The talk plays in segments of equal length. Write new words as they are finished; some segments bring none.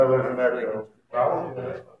echo. I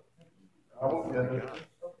will get it.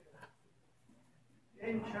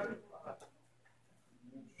 James chapter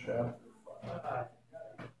 5.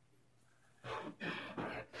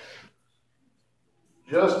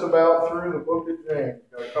 Just about through the book of James.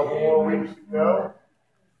 Got a couple more weeks to go.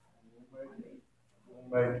 We'll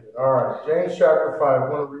make it. All right. James chapter 5. I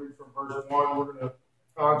want to read from verse 1. We're going to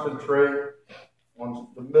concentrate on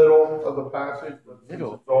the middle of the passage, but since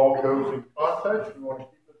it all goes in context, we want to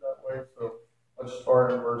keep it that way. So let's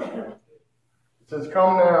start in verse 1. It says,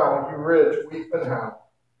 "Come now, you rich, weep and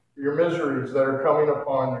howl for your miseries that are coming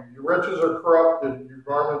upon you. Your riches are corrupted, and your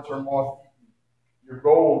garments are moth-eaten. Your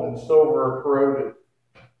gold and silver are corroded,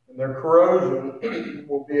 and their corrosion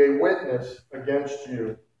will be a witness against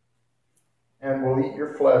you, and will eat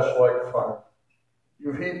your flesh like fire.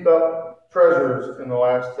 You've heaped up treasures in the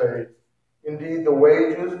last days. Indeed, the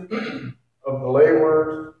wages of the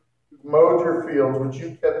laborers who mowed your fields, which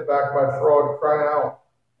you kept back by fraud, cry out,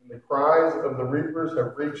 and the cries of the reapers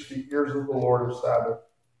have reached the ears of the Lord of Sabaoth.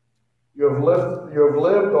 You have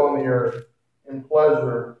lived on the earth in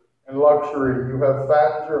pleasure and luxury. You have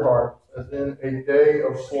fattened your hearts as in a day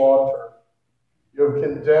of slaughter. You have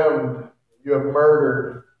condemned, you have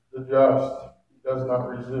murdered the just. He does not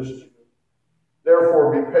resist you.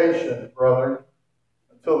 Therefore be patient, brethren,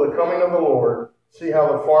 until the coming of the Lord. See how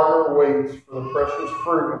the farmer waits for the precious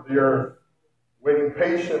fruit of the earth, waiting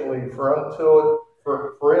patiently for it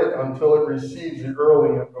until it receives the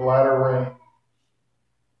early and the latter rain.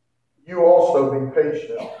 You also be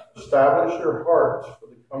patient. Establish your hearts, for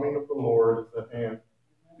the coming of the Lord is at hand.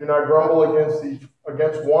 Do not grumble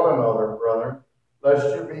against one another, brethren,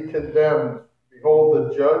 lest you be condemned. Behold,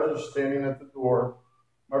 the judge is standing at the door.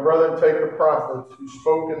 My brethren, take the prophets who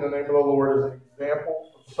spoke in the name of the Lord as an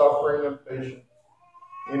example of suffering and patience.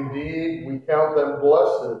 Indeed, we count them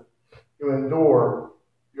blessed who endure.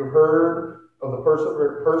 You have heard of the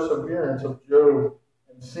perseverance of Job,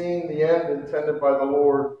 and seen the end intended by the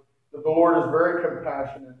Lord, that the Lord is very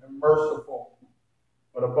compassionate and merciful.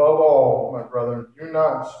 But above all, my brethren, do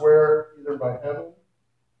not swear either by heaven,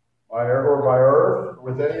 or by earth, or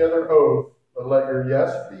with any other oath, but let your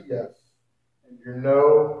yes be yes, and your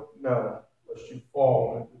no, no, lest you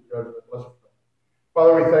fall into judgment. Let's pray.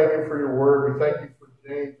 Father, we thank you for your word. We thank you for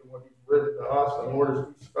James and what he's written to us. And Lord, as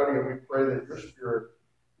we study it, we pray that your Spirit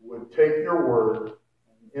would take your word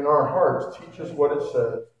and in our hearts teach us what it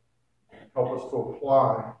says, and help us to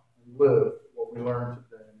apply and live what we learn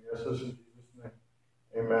today. And yes, this in Jesus' name.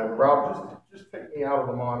 Amen. Rob, just take me out of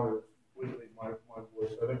the monitor completely, my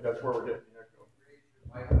voice. I think that's where we're getting the echo.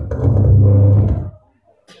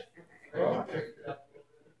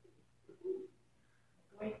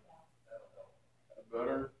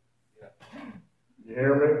 Better? Yeah. You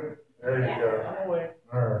hear me? There you go. I'm away.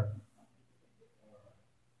 All right.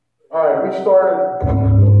 All right, we started.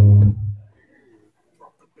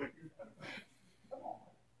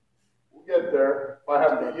 We'll get there. If I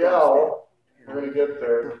have to yell, we're going to get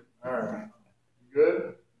there. All right. You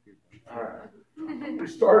good? All right. We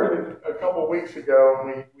started a couple weeks ago,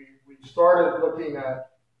 and we started looking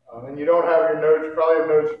at, and you don't have your notes, you probably have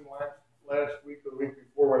notes from last week or the week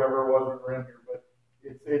before, whatever it was we were in here, but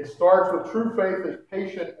it starts with true faith is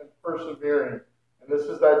patient and persevering. And this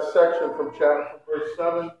is that section from verse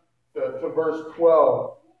 7 to verse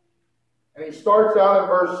 12. And he starts out in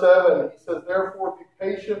verse 7. He says, "Therefore be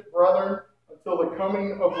patient, brethren, until the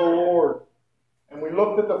coming of the Lord." And we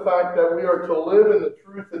looked at the fact that we are to live in the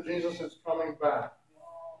truth that Jesus is coming back.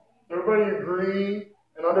 Does everybody agree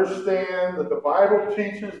and understand that the Bible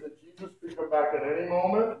teaches that Jesus could come back at any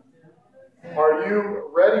moment? Are you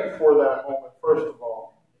ready for that moment, first of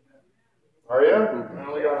all? Are you?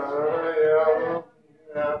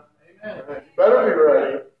 Yeah. You better be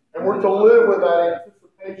ready. And we're to live with that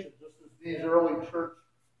anticipation, just as these early church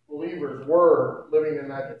believers were living in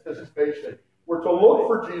that anticipation. We're to look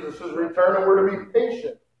for Jesus' return, and we're to be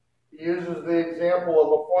patient. He uses the example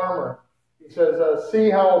of a farmer. He says, see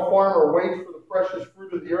how a farmer waits for the precious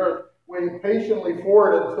fruit of the earth, waiting patiently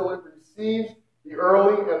for it until it receives the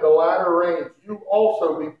early and the latter rains. You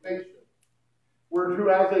also be patient. We're to,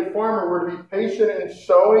 as a farmer, we're to be patient in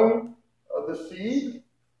sowing the seed.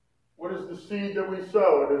 What is the seed that we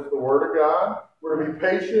sow? It is the Word of God. We're to be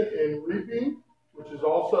patient in reaping, which is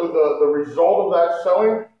also the result of that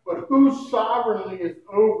sowing. But who sovereignly is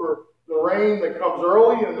over the rain that comes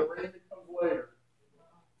early and the rain that comes later?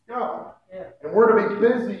 God. Yeah. And we're to be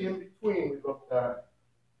busy in between, we looked at.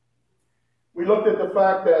 We looked at the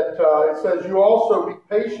fact that it says, you also be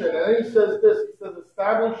patient. And then he says this, he says,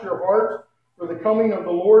 establish your hearts, for the coming of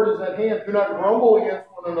the Lord is at hand. Do not grumble against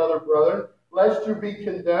one another, brethren, lest you be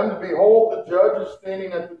condemned. Behold, the judge is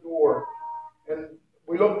standing at the door.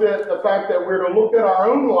 looked at the fact that we're to look at our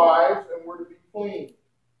own lives and we're to be clean.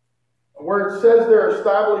 Where it says there,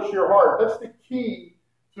 establish your heart. That's the key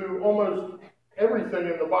to almost everything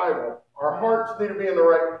in the Bible. Our hearts need to be in the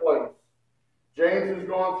right place. James has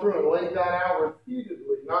gone through and laid that out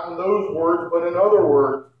repeatedly, not in those words, but in other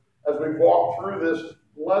words, as we walk through this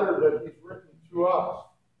letter that he's written to us.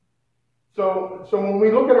 So when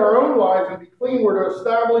we look at our own lives and be clean, we're to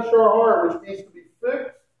establish our heart, which means to be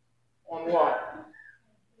fixed on what?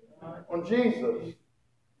 On Jesus.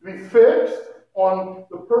 To be fixed on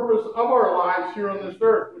the purpose of our lives here on this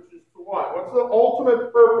earth, which is to what? What's the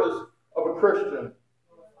ultimate purpose of a Christian?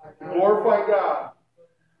 To glorify God.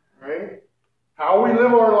 Right? How we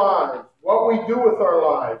live our lives, what we do with our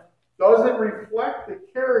lives. Does it reflect the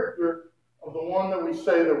character of the one that we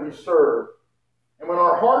say that we serve? And when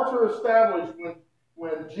our hearts are established,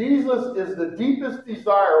 when Jesus is the deepest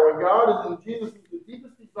desire, when God is in Jesus is the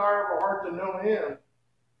deepest desire of our heart to know Him,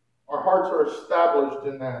 our hearts are established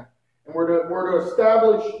in that. And we're to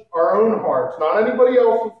establish our own hearts, not anybody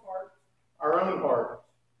else's hearts, our own hearts.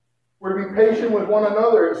 We're to be patient with one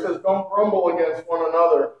another. It says, don't grumble against one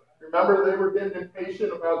another. Remember, they were getting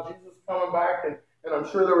impatient about Jesus coming back, and I'm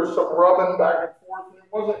sure there was some rubbing back and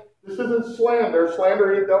forth. And this isn't slander.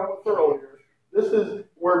 Slander he dealt with earlier. This is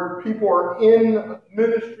where people are in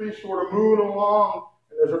ministry, sort of moving along,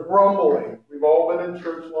 and there's a grumbling. We've all been in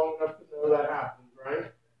church long enough to know that happens,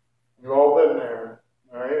 right? We've all been there,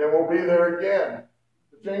 all right? And we'll be there again.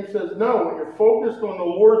 But James says, no, when you're focused on the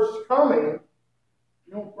Lord's coming,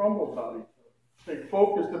 you don't grumble about each other. Stay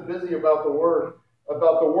focused and busy about the work.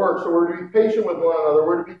 So we're to be patient with one another.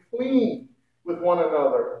 We're to be clean with one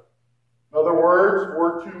another. In other words,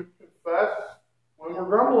 we're to confess when we're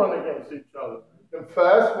grumbling against each other.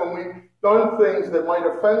 Confess when we've done things that might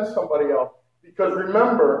offend somebody else. Because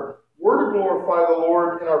remember, we're to glorify the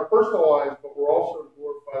Lord in our personal lives, but we're also to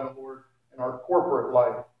glorify the Lord in our corporate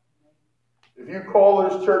life. If you call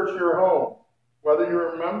this church your home, whether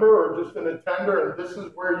you're a member or just an attender, and this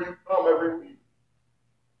is where you come every week,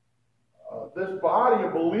 this body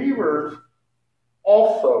of believers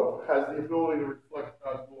also has the ability to reflect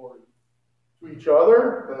God's glory to each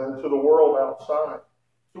other and then to the world outside.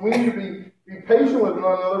 So we need to be patient with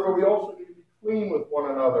one another, but we also need to be clean with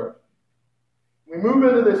one another. We move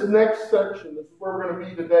into this next section. This is where we're going to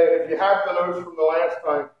be today. And if you have the notes from the last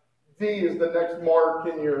time, D is the next mark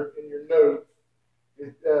in your notes.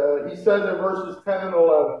 He says in verses 10 and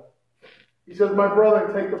 11, he says, my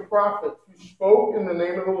brethren, take the prophets who spoke in the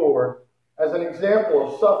name of the Lord as an example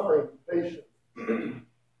of suffering and patience.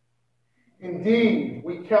 Indeed,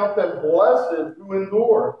 we count them blessed who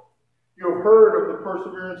endure. You have heard of the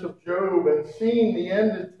perseverance of Job and seen the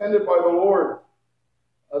end intended by the Lord,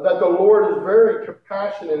 that the Lord is very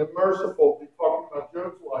compassionate and merciful. We're talking about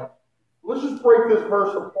Job's life. Let's just break this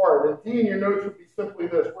verse apart. And D in your notes would be simply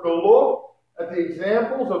this. We're to look at the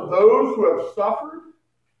examples of those who have suffered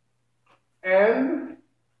and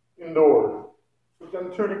endured. Put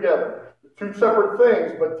them two together. They're two separate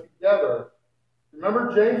things, but together.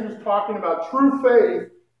 Remember, James was talking about true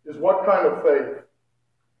faith is what kind of faith?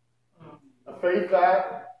 A faith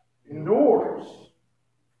that endures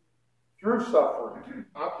through suffering.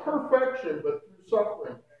 Not perfection, but through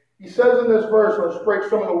suffering. He says in this verse, let's break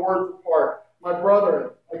some of the words apart. My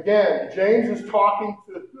brethren, again, James is talking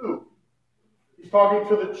to who? He's talking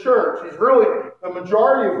to the church. He's really, the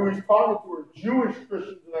majority of who he's talking to are Jewish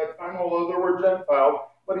Christians in that time, although there were Gentiles.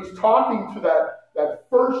 But he's talking to that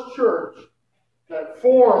first church that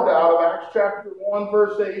formed out of Acts chapter 1,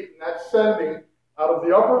 verse 8, and that sending out of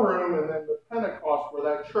the upper room, and then the Pentecost, where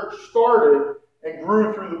that church started and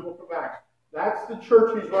grew through the book of Acts. That's the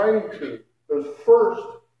church he's writing to. Those first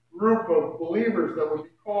group of believers that would be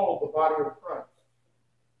called the body of Christ.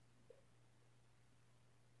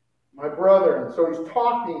 My brethren. So he's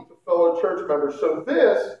talking to fellow church members. So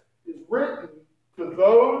this is written to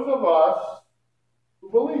those of us who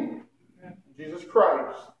believe in Jesus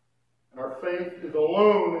Christ. And our faith is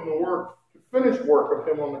alone in the finished work of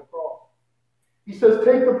Him on the cross. He says,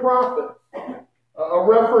 take the prophets. A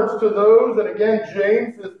reference to those, and again,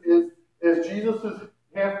 James is Jesus'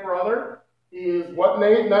 half-brother. He is what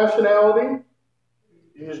nationality?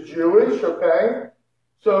 He is Jewish, okay?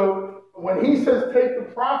 So when he says take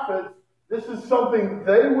the prophets, this is something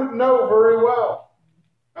they would know very well.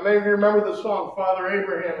 How many of you remember the song, Father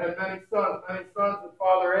Abraham had many sons of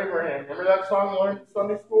Father Abraham? Remember that song you learned in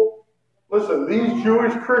Sunday school? Listen, these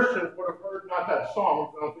Jewish Christians would have heard, not that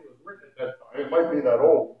song, I don't think it was written at that time. It might be that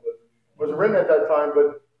old, but it was written at that time.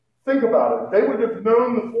 But think about it. They would have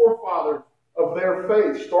known the forefathers of their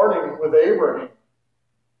faith, starting with Abraham.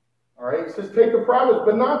 All right, he says, take the prophets,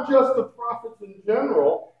 but not just the prophets in in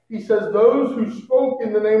general. He says those who spoke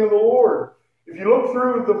in the name of the Lord. If you look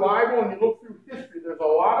through the Bible and you look through history, there's a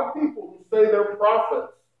lot of people who say they're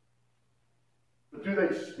prophets. But do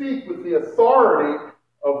they speak with the authority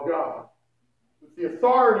of God? With the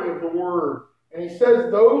authority of the Word? And he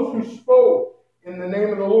says those who spoke in the name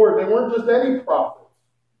of the Lord, they weren't just any prophets.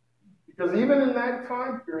 Because even in that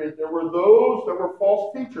time period, there were those that were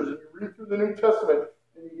false teachers. And you read through the New Testament,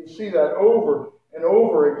 and you can see that over and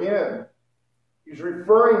over again. He's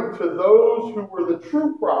referring to those who were the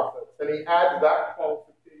true prophets, and he adds that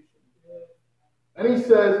qualification. And he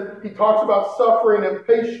says, he talks about suffering and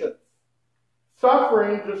patience.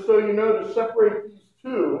 Suffering, just so you know, to separate these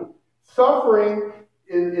two, suffering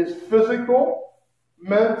is physical,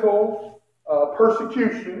 mental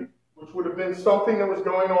persecution, which would have been something that was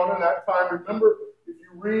going on in that time. Remember, if you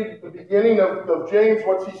read the beginning of James,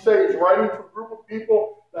 what's he say? He's writing to a group of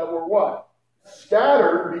people that were what?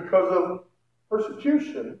 Scattered because of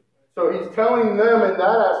persecution. So he's telling them in that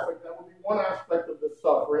aspect, that would be one aspect of the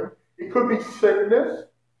suffering. It could be sickness.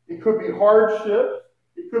 It could be hardships.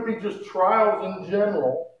 It could be just trials in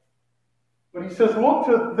general. But he says, look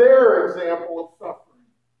to their example of suffering.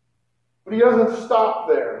 But he doesn't stop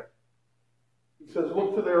there. He says,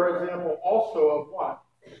 look to their example also of what?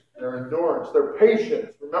 Their endurance, their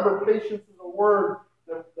patience. Remember, patience is a word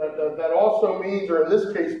that also means, or in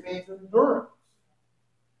this case, means endurance.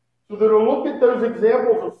 So they're to look at those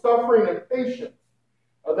examples of suffering and patience.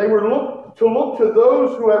 They were to look to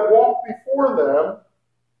those who had walked before them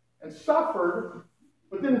and suffered,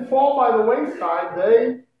 but didn't fall by the wayside.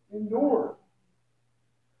 They endured.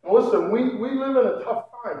 Now listen, we live in a tough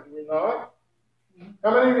time, do we not?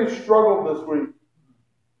 How many of you struggled this week?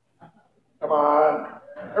 Come on.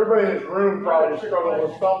 Everybody in this room probably struggled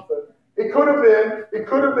with something. It could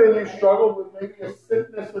have been you struggled with maybe a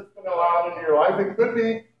sickness that's been allowed into your life. It could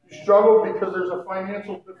be you struggled because there's a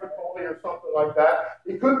financial difficulty or something like that.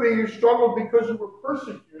 It could be you struggled because you were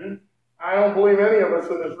persecuted. I don't believe any of us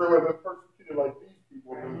in this room have been persecuted like these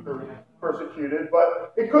people have been persecuted.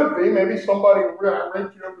 But it could be. Maybe somebody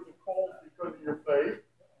raked you over the coals because of your faith.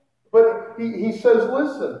 But he says,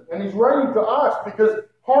 listen, and he's writing to us because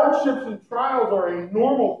hardships and trials are a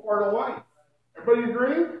normal part of life. Everybody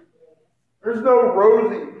agree? There's no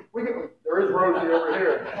rosy. There is rosy over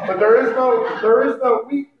here, but there is no.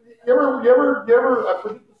 You ever? I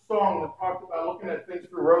forget the song that talked about looking at things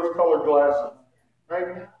through rose-colored glasses.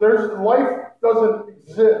 Right? Life doesn't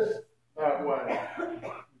exist that way,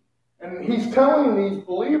 and he's telling these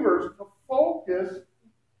believers to focus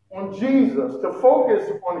on Jesus, to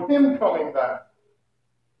focus on Him coming back.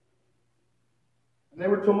 And they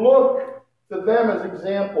were to look to them as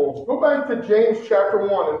examples. Go back to James chapter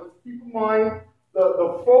 1, and let's keep in mind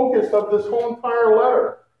the focus of this whole entire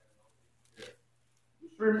letter.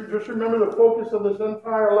 Just remember the focus of this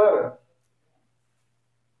entire letter.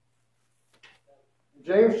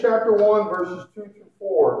 James chapter 1, verses 2 through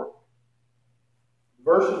 4.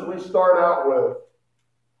 Verses we start out with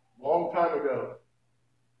a long time ago.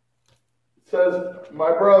 It says,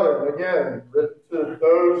 my brethren, again, written to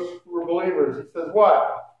those who are believers, it says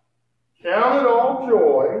what? Count it all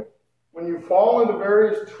joy when you fall into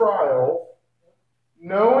various trials,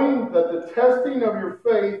 knowing that the testing of your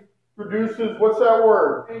faith produces, what's that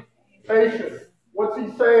word? Patience. What's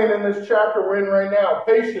he saying in this chapter we're in right now?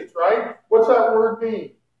 Patience, right? What's that word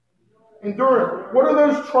mean? Endurance. What are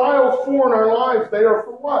those trials for in our lives? They are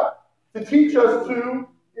for what? To teach us to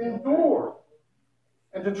endure.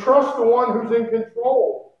 And to trust the one who's in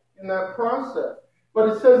control in that process. But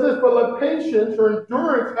it says this, but let patience or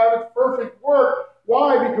endurance have its perfect work.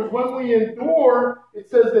 Why? Because when we endure, it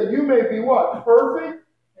says that you may be what? Perfect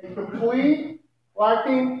and complete,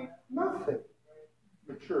 lacking nothing.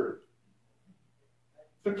 Maturity.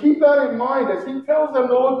 So keep that in mind as he tells them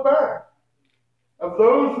to look back of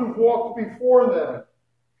those who've walked before them.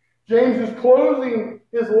 James is closing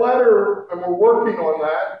his letter, and we're working on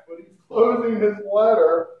that, but he's closing his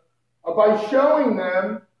letter by showing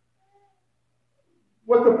them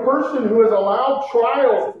what the person who has allowed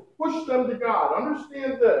trials to push them to God.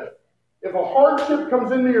 Understand this. If a hardship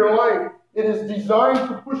comes into your life, it is designed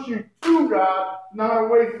to push you to God, not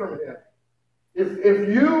away from Him. If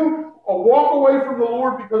you walk away from the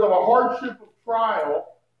Lord because of a hardship of trial,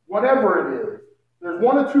 whatever it is, there's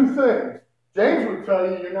one of two things. James would tell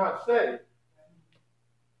you you're not saved.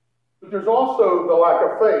 But there's also the lack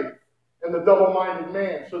of faith and the double-minded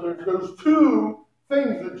man. So there's those two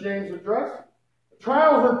things that James addresses. The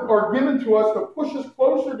trials are given to us to push us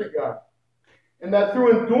closer to God. And that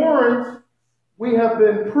through endurance, we have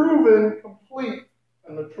been proven complete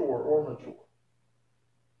and mature or mature.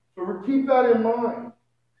 So we keep that in mind.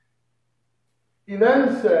 He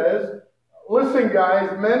then says, listen,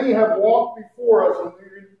 guys, many have walked before us,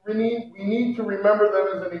 and we need to remember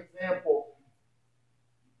them as an example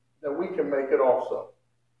that we can make it also.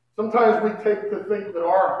 Sometimes we take to think that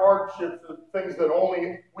our hardships are things that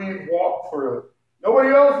only we walk through. Nobody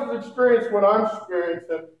else has experienced what I'm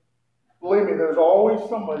experiencing. Believe me, there's always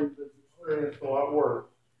somebody that's experienced a lot worse.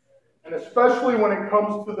 And especially when it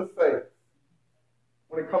comes to the faith.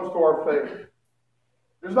 When it comes to our faith.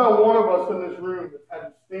 There's not one of us in this room that had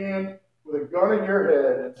to stand with a gun in your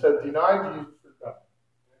head and said, deny Jesus or die.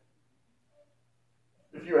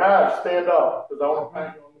 If you have, stand up, because I want to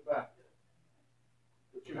pat you on the back.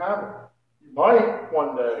 But you haven't. You might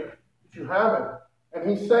one day, but you haven't. And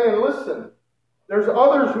he's saying, listen, there's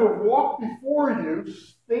others who have walked before you.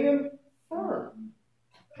 Stand firm.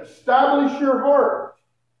 Establish your heart.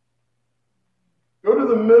 Go to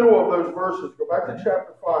the middle of those verses. Go back to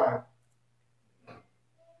chapter 5.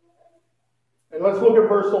 And let's look at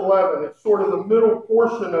verse 11. It's sort of the middle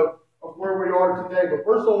portion of where we are today. But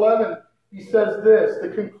verse 11, he says this. The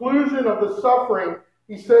conclusion of the suffering,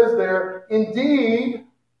 he says there, indeed,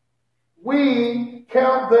 we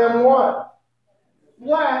count them what?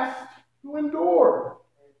 Blessed who endure.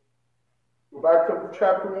 Go back to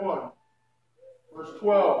chapter 1, verse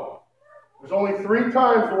 12. There's only 3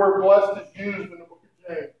 times the word blessed is used in the book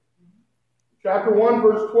of James. Chapter 1,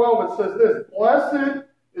 verse 12, it says this. Blessed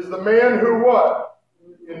is the man who what?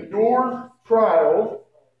 Endures trials.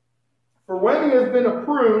 For when he has been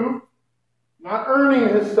approved, not earning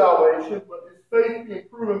his salvation, but his faith being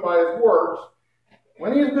proven by his works,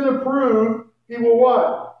 when he has been approved, he will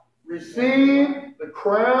what? Receive the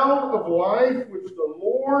crown of life which the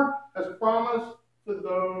Lord has promised to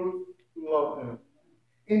those who love him.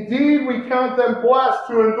 Indeed, we count them blessed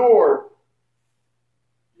who endure.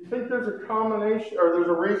 Do you think there's a combination, or there's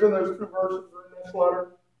a reason those 2 verses are in this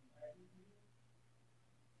letter?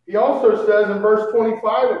 He also says in verse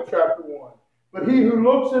 25 of chapter 1, but he who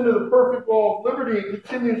looks into the perfect law of liberty and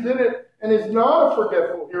continues in it and is not a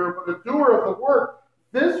forgetful hearer, but a doer of the work,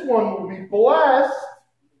 this one will be blessed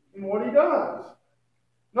in what he does.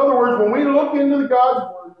 In other words, when we look into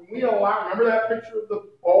God's word, when we allow, remember that picture of the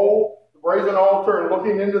bowl, the brazen altar, and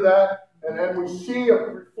looking into that, and then we see a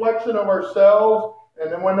reflection of ourselves,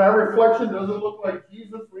 and then when that reflection doesn't look like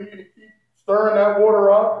Jesus, we need to keep stirring that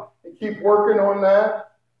water up and keep working on that.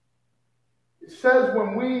 It says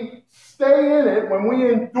when we stay in it, when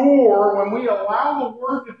we endure, when we allow the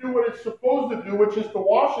word to do what it's supposed to do, which is to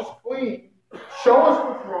wash us clean, show us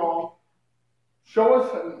what's wrong, show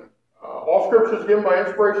us, all scripture is given by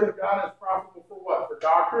inspiration of God and is profitable for what? For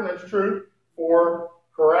doctrine, that's true. For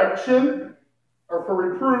correction, or for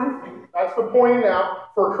reproof, that's the pointing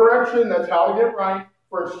out. For correction, that's how to get right.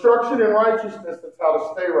 For instruction in righteousness, that's how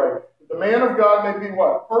to stay right. The man of God may be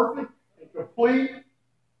what? Perfect and complete,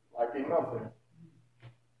 lacking nothing.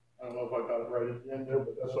 I don't know if I got it right at the end there,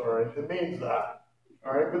 but that's all right. It means that.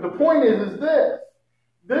 All right, but the point is this.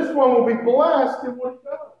 This one will be blessed in what he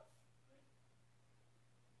does.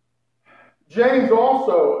 James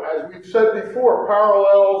also, as we've said before,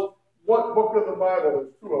 parallels what book of the Bible?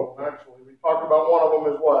 There's 2 of them, actually. We talked about one of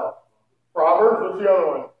them as what? Proverbs. What's the other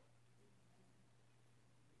one?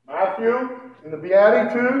 Matthew and the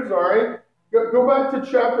Beatitudes, all right? Go back to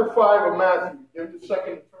chapter 5 of Matthew. Give it a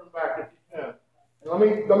second to turn back if you can.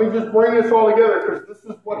 And let me just bring this all together because this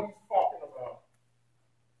is what he's talking about.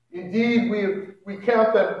 Indeed, we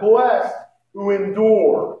count them blessed who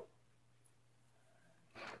endure.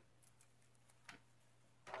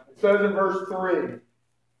 It says in verse 3.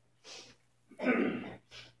 It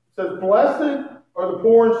says, blessed are the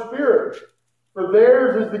poor in spirit, for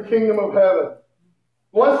theirs is the kingdom of heaven.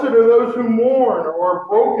 Blessed are those who mourn or are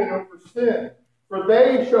broken over sin, for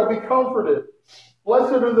they shall be comforted.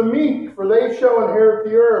 Blessed are the meek, for they shall inherit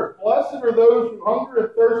the earth. Blessed are those who hunger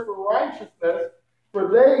and thirst for righteousness, for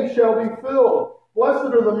they shall be filled.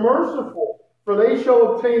 Blessed are the merciful, for they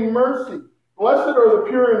shall obtain mercy. Blessed are the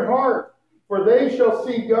pure in heart, for they shall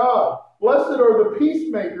see God. Blessed are the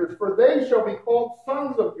peacemakers, for they shall be called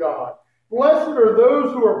sons of God. Blessed are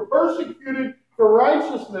those who are persecuted for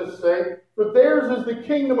righteousness' sake, for theirs is the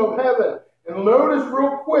kingdom of heaven. And notice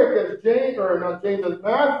real quick as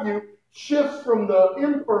Matthew shifts from the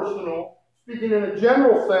impersonal, speaking in a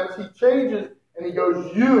general sense, he changes and he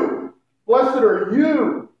goes, you. Blessed are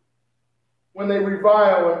you when they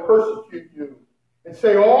revile and persecute you and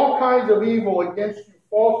say all kinds of evil against you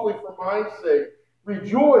falsely for my sake.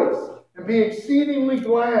 Rejoice and be exceedingly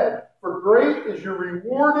glad, for great is your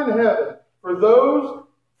reward in heaven.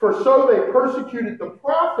 For so they persecuted the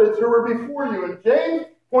prophets who were before you. And James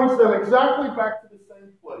points them exactly back to the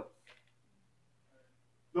same place.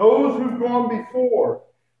 those who've gone before.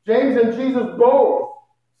 James and Jesus both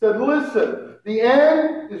said, listen, the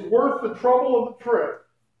end is worth the trouble of the trip.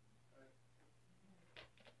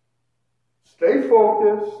 Stay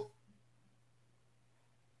focused.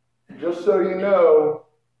 Just so you know,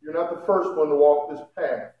 you're not the first one to walk this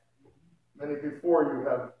path. Many before you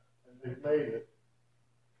have, and they've made it.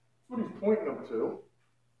 That's what he's pointing them to.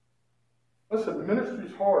 Listen,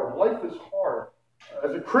 ministry's hard. Life is hard.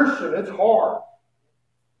 As a Christian, it's hard.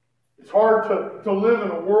 It's hard to live in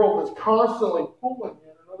a world that's constantly pulling you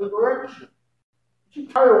in another direction. Aren't you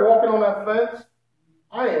tired of walking on that fence?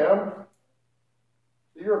 I am.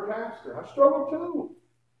 You're a pastor. I struggle too.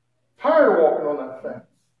 Tired of walking on that fence.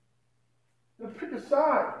 You pick a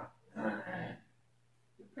side.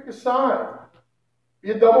 Pick a side.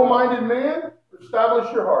 Be a double-minded man or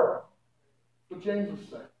establish your heart. That's what James is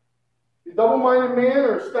saying. Be a double-minded man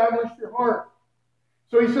or establish your heart.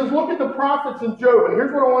 So he says, look at the prophets in Job. And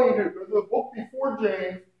here's what I want you to do. Go to the book before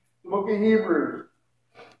James, the book of Hebrews.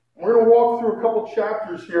 And we're going to walk through a couple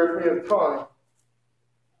chapters here if we have time.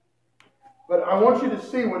 But I want you to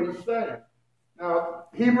see what he's saying. Now,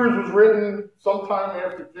 Hebrews was written sometime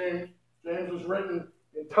after James. James was written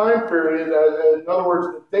in time period. In other words,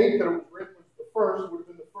 the date that it was written was the first, would have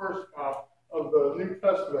been the first of the New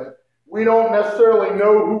Testament. We don't necessarily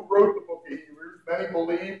know who wrote the book of Hebrews. Many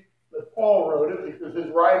believe that Paul wrote it because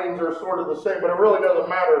his writings are sort of the same, but it really doesn't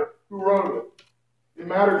matter who wrote it. It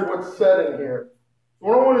matters what's said in here. So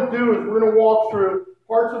what I want to do is we're going to walk through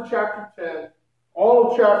parts of chapter 10,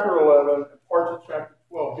 all of chapter 11, and parts of chapter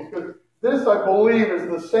 12, because this, I believe, is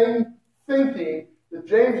the same thinking that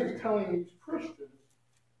James is telling these Christians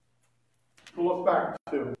to look back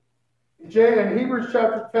to. In Hebrews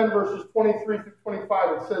chapter 10, verses 23 through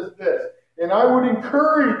 25, it says this, and I would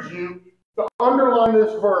encourage you to underline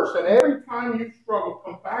this verse, and every time you struggle,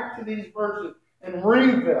 come back to these verses and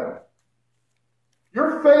read them.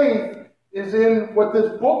 Your faith is in what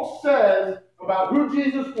this book says about who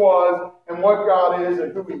Jesus was and what God is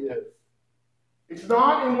and who He is. It's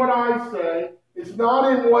not in what I say. It's not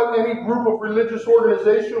in what any group of religious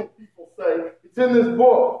organizational people say. It's in this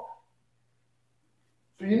book.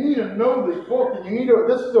 So you need to know this book, and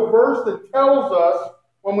this is a verse that tells us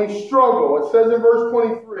when we struggle. It says in verse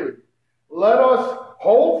 23, let us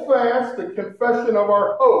hold fast the confession of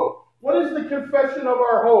our hope. What is the confession of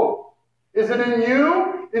our hope? Is it in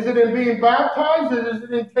you? Is it in being baptized? Is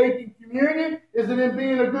it in taking communion? Is it in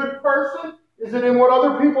being a good person? Is it in what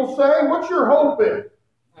other people say? What's your hope in?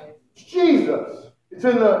 It's Jesus. It's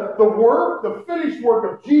in the work, the finished work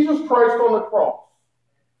of Jesus Christ on the cross.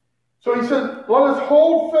 So he says, let us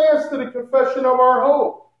hold fast to the confession of our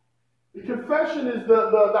hope. The confession is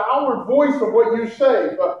the outward voice of what you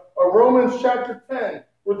say. Romans chapter 10,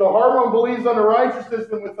 with the heart one believes unto righteousness,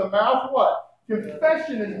 and with the mouth what?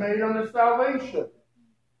 Confession is made unto salvation.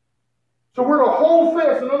 So we're to hold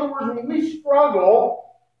fast. In other words, when we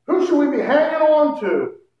struggle, who should we be hanging on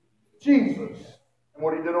to? Jesus and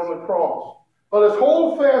what He did on the cross. Let us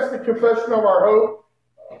hold fast the confession of our hope.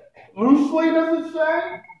 Loosely, does it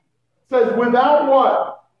say? It says without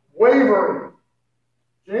what? Wavering.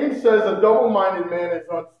 James says a double-minded man is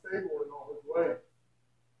unstable in all his ways.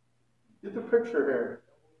 Get the picture here.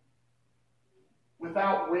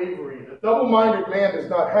 Without wavering. A double-minded man does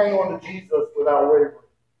not hang on to Jesus without wavering.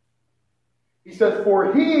 He says,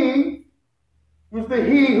 for He, who's the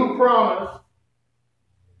He who promised?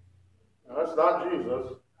 No, that's not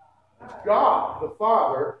Jesus. It's God, the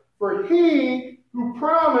Father. For He who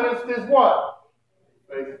promised is what?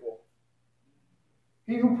 Faithful.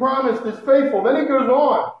 He who promised is faithful. Then he goes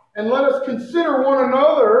on, and let us consider one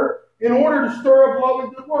another in order to stir up love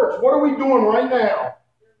and good works. What are we doing right now?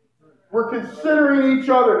 We're considering each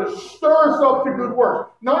other to stir us up to good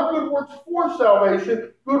works. Not good works for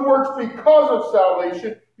salvation, good works because of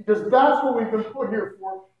salvation, because that's what we've been put here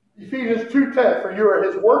for. Ephesians 2:10, for you are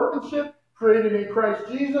His workmanship, created in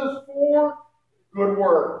Christ Jesus for good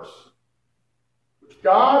works, which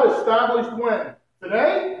God established when?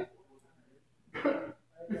 Today?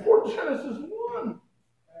 Before Genesis 1.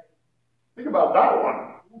 Think about that one.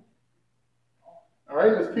 All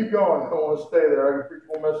right, let's keep going. I don't want to stay there. I can preach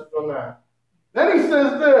a whole message on that. Then he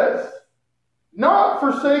says this, not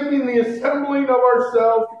forsaking the assembling of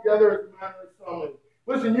ourselves together as a matter of some is.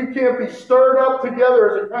 Listen, you can't be stirred up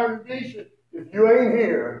together as a congregation if you ain't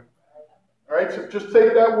here. All right, so just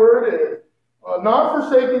take that where it is. Not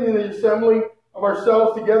forsaking the assembling of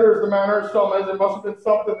ourselves together as the manner of some is. It must have been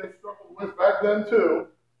something they struggled with back then too.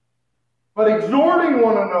 But exhorting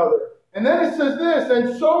one another. And then it says this,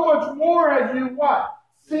 and so much more as you what?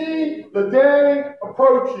 See the day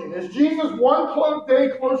approaching. Is Jesus one day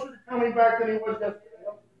closer to coming back than He was yesterday?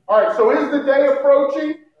 All right, so is the day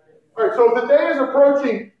approaching? All right, so if the day is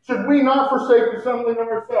approaching, should we not forsake assembling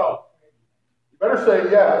ourselves? You better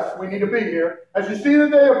say yes, we need to be here. As you see the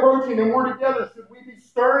day approaching and we're together, should we be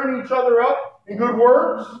stirring each other up in good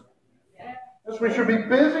works? Yes, we should be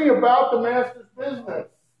busy about the Master's business.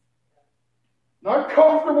 Not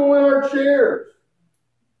comfortable in our chairs.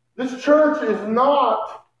 This church is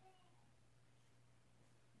not,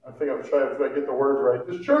 I think I'm trying to get the words right.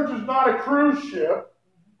 This church is not a cruise ship.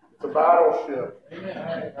 It's a battleship.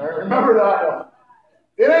 All right, remember that one.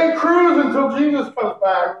 It ain't cruise until Jesus comes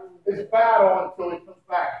back. It's battle until He comes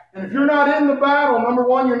back. And if you're not in the battle, number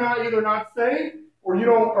one, you're not either not saved or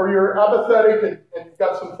you're apathetic and you've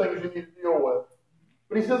got some things you need to deal with.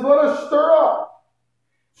 But He says, let us stir up.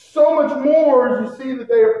 So much more as you see the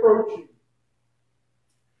day approaching.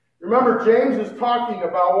 Remember, James is talking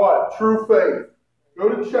about what? True faith. Go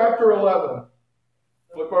to chapter 11.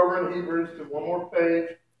 Look over in Hebrews to one more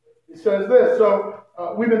page. He says this. So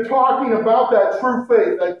we've been talking about that true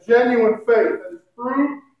faith, that genuine faith that is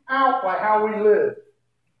proved out by how we live.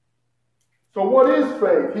 So what is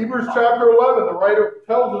faith? Hebrews chapter 11, the writer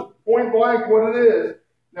tells us point blank what it is.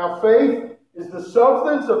 Now faith is the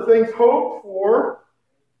substance of things hoped for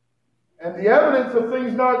and the evidence of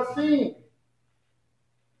things not seen.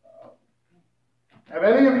 Have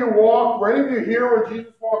any of you were any of you here when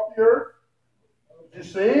Jesus walked the earth? Did you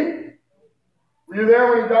see Him? Were you there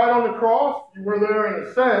when He died on the cross? You were there in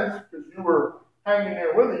a sense because you were hanging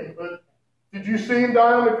there with Him. But did you see Him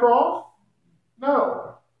die on the cross?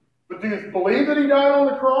 No. But do you believe that He died on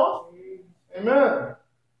the cross? Amen.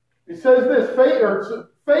 He says this,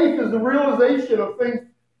 faith is the realization of things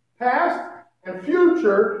past and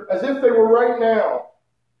future as if they were right now.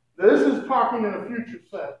 This is talking in a future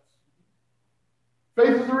sense.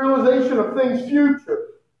 Faith is the realization of things future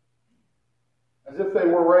as if they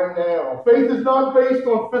were right now. Faith is not based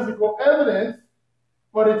on physical evidence,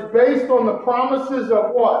 but it's based on the promises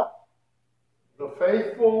of what? The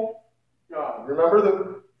faithful God. Remember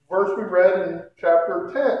the verse we read in chapter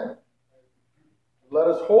 10. Let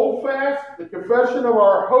us hold fast the confession of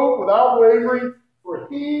our hope without wavering, for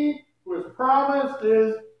He who has promised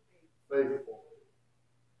is faithful.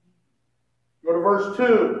 Go to verse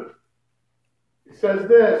 2. It says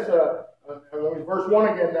this, verse 1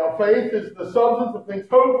 again. Now faith is the substance of things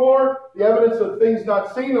hoped for, the evidence of things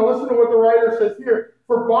not seen. Now listen to what the writer says here.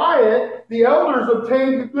 For by it the elders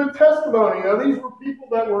obtained a good testimony. Now these were people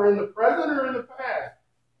that were in the present or in the past?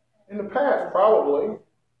 In the past, probably.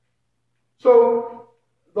 So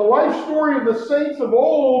the life story of the saints of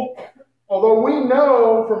old, although we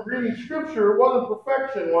know from reading Scripture, it wasn't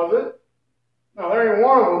perfection, was it? Now there ain't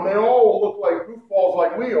one of them. They all look like goofballs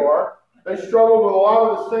like we are. They struggled with a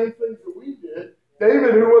lot of the same things that we did.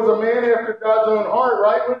 David, who was a man after God's own heart,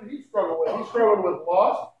 right? What did he struggle with? He struggled with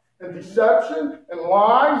lust and deception and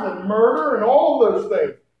lies and murder and all of those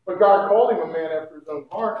things. But God called him a man after His own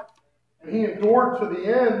heart. And he endured to the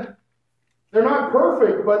end. They're not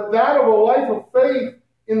perfect, but that of a life of faith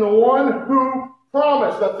in the one who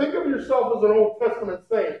promised. Now think of yourself as an Old Testament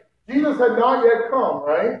saint. Jesus had not yet come,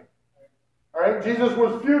 right? All right? Jesus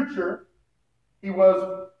was future. He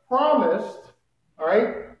was promised, all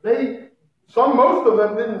right? Most of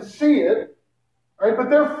them didn't see it, all right? But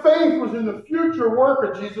their faith was in the future work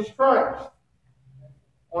of Jesus Christ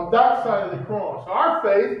on that side of the cross. Our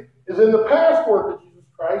faith is in the past work of Jesus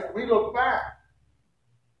Christ. We look back.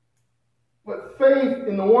 But faith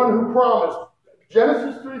in the one who promised.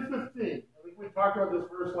 Genesis 3:15. I think we talked about this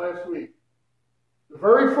verse last week. The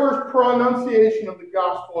very first pronunciation of the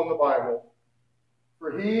gospel in the Bible.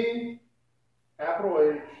 For he, capital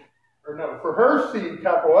H, for her seed,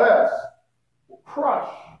 capital S, will crush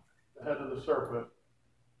the head of the serpent.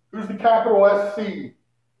 Who's the capital S seed?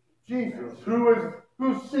 Jesus.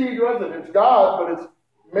 Whose seed was it? It's God, but it's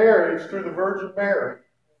Mary. It's through the Virgin Mary.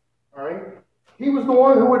 All right? He was the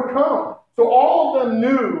one who would come. So all of them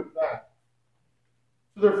knew that.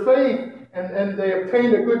 So their faith, and they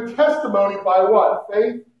obtained a good testimony by what?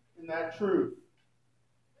 Faith in that truth.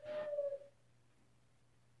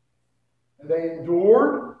 And they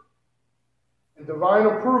endured, and divine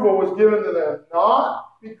approval was given to them,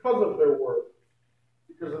 not because of their work,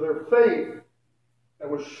 because of their faith that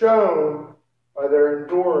was shown by their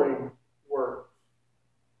enduring works.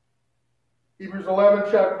 Hebrews 11,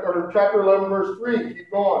 chapter 11, verse 3, keep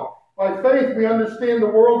going. By faith we understand the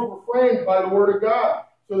worlds were framed by the Word of God,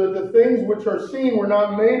 so that the things which are seen were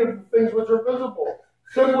not made of the things which are visible.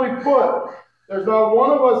 Simply put, there's not one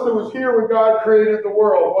of us that was here when God created the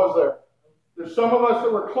world, was there? There's some of us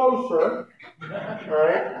that were closer, all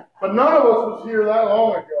right? But none of us was here that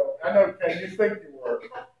long ago. I know, Ken, you think you were.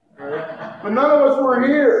 All right? But none of us were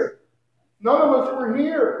here. None of us were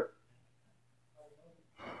here.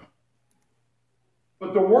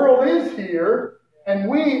 But the world is here, and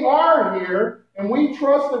we are here, and we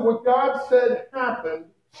trust that what God said happened.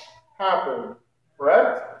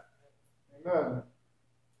 Correct? Amen.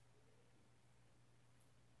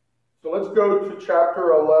 So let's go to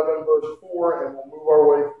chapter 11, verse 4, and we'll move our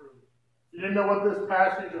way through. You didn't know what this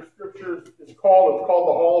passage of Scripture is called? It's called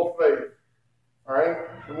the Hall of Faith. All right?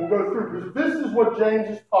 And we'll go through, because this is what James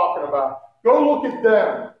is talking about. Go look at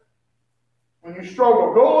them. When you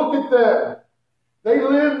struggle, go look at them. They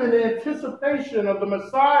lived in anticipation of the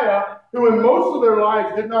Messiah, who in most of their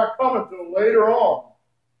lives did not come until later on.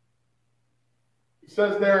 He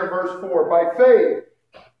says there in verse 4, by faith,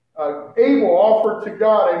 Abel offered to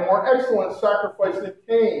God a more excellent sacrifice than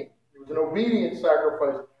Cain. It was an obedient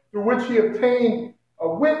sacrifice, through which he obtained a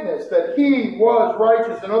witness that he was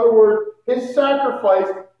righteous. In other words, his sacrifice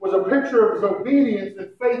was a picture of his obedience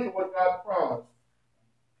and faith in what God promised.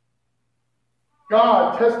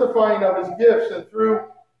 God testifying of his gifts, and through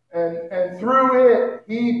it,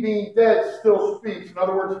 he being dead still speaks. In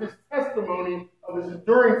other words, his testimony of his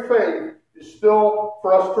enduring faith is still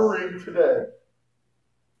for us to read today.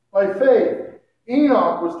 By faith,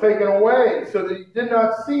 Enoch was taken away so that he did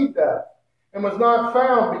not see death, and was not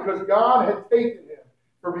found because God had taken him.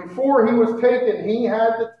 For before he was taken, he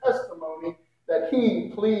had the testimony that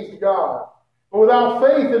he pleased God. But without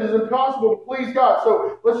faith, it is impossible to please God.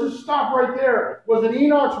 So let's just stop right there. Was it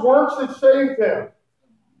Enoch's works that saved him?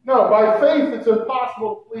 No, by faith, it's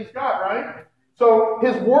impossible to please God, right? So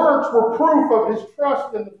his works were proof of his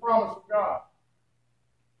trust in the promise of God.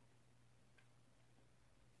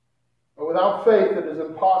 But without faith, it is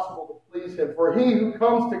impossible to please him. For he who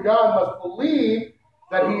comes to God must believe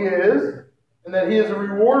that he is, and that he is a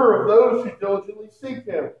rewarder of those who diligently seek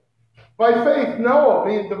him. By faith, Noah,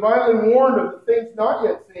 being divinely warned of the things not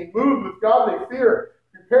yet seen, moved with godly fear,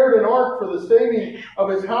 prepared an ark for the saving of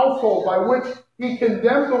his household, by which he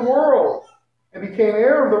condemned the world, and became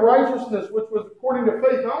heir of the righteousness which was according to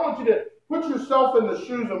faith. Now I want you to put yourself in the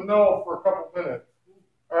shoes of Noah for a couple minutes.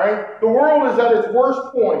 All right? The world is at its worst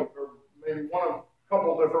point, or maybe a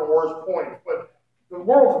couple different worst points, but the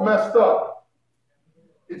world's messed up.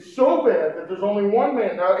 It's so bad that there's only one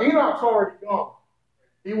man. Now, Enoch's already gone.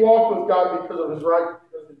 He walked with God because of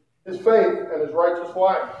his faith and his righteous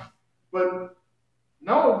life. But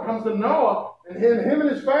Noah comes to Noah, and him and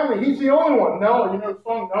his family, he's the only one. Noah, you know the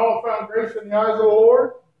song, Noah found grace in the eyes of the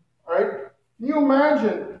Lord? All right? Can you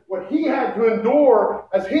imagine what he had to endure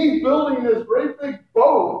as he's building this great big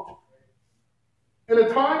boat in a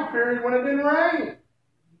time period when it didn't rain?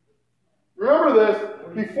 Remember this,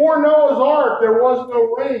 before Noah's Ark, there was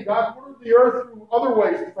no rain. God watered the earth through other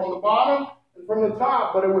ways, from the bottom and from the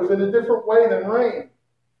top, but it was in a different way than rain.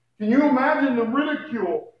 Can you imagine the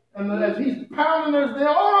ridicule? And as he's pounding this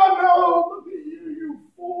down, oh no, look at you, you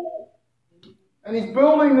fool. And he's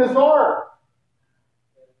building this ark.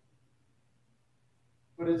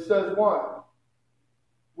 But it says what?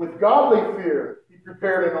 With godly fear, he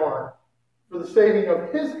prepared an ark for the saving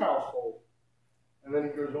of his household. And then he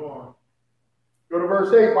goes on. Go to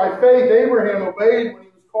verse 8. By faith, Abraham obeyed when he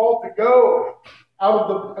was called to go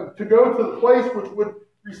to the place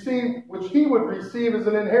which he would receive as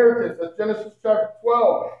an inheritance. That's Genesis chapter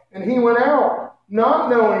 12. And he went out, not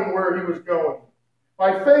knowing where he was going.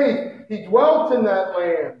 By faith, he dwelt in that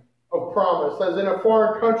land of promise, as in a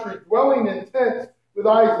foreign country, dwelling in tents with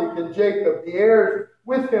Isaac and Jacob, the heirs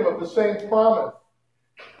with him of the same promise.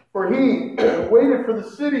 For he waited for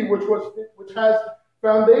the city which has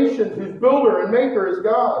foundations, whose builder and maker is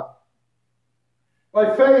God.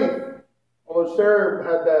 By faith, although Sarah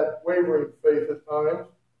had that wavering faith at times,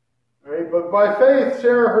 right? But by faith,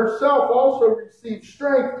 Sarah herself also received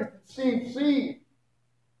strength to conceive seed.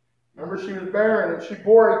 Remember, she was barren, and she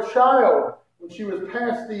bore a child when she was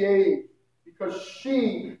past the age, because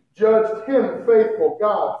she judged him faithful,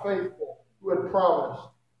 God faithful, who had promised.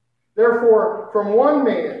 Therefore, from one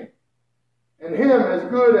man, and him as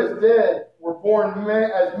good as dead, were born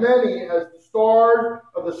as many as the stars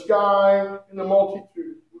of the sky in the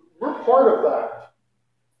multitude. We're part of that.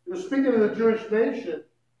 It was speaking of the Jewish nation,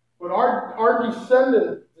 but our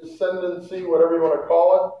descendancy, whatever you want to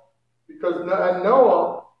call it, because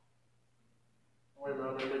Noah, wait a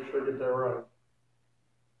minute, let me make sure I get that right.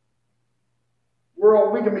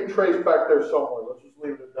 We can be traced back there somewhere. Let's just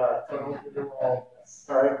leave it at that, so I don't get it wrong.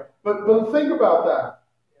 All right, but think about that.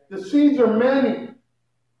 The seeds are many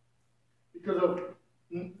because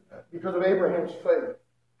of Abraham's faith.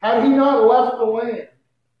 Had he not left the land,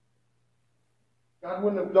 God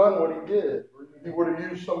wouldn't have done what he did. He would have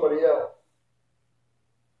used somebody else.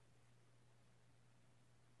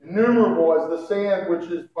 And innumerable as the sand which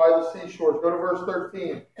is by the seashores. Go to verse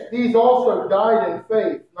 13. These also died in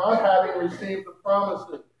faith, not having received the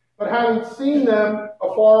promises, but having seen them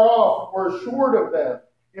afar off, were assured of them,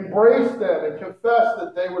 embraced them, and confessed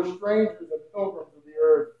that they were strangers and pilgrims of the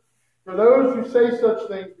earth. For those who say such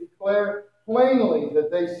things declare plainly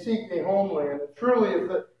that they seek a homeland. And truly,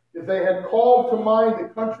 if they had called to mind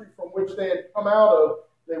the country from which they had come out of,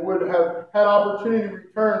 they would have had opportunity to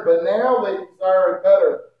return. But now they desire a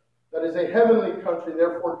better, that is a heavenly country.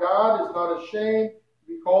 Therefore God is not ashamed to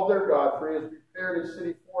be called their God, for he has prepared a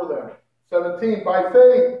city for them. 17. By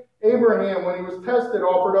faith, Abraham, when he was tested,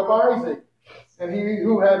 offered up Isaac. And he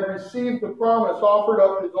who had received the promise offered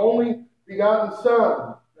up his only begotten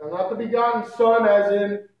son. Now, not the begotten son as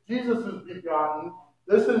in Jesus is begotten.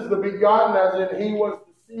 This is the begotten as in he was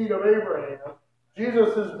the seed of Abraham.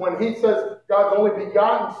 Jesus is, when he says God's only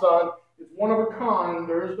begotten son, is one of a kind.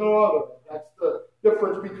 There is no other. That's the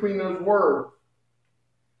difference between those words.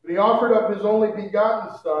 But he offered up his only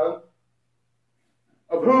begotten son,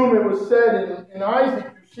 of whom it was said, in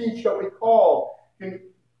Isaac your seed shall be called,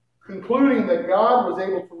 concluding that God was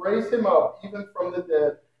able to raise him up even from the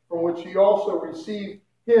dead, from which he also received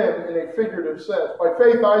him in a figurative sense. By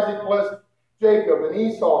faith Isaac blessed Jacob and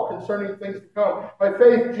Esau concerning things to come. By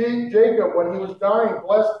faith Jacob, when he was dying,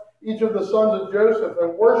 blessed each of the sons of Joseph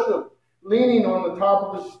and worshipped, leaning on the top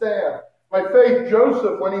of his staff. By faith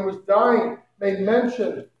Joseph, when he was dying, made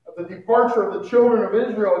mention of the departure of the children of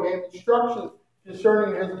Israel and gave instructions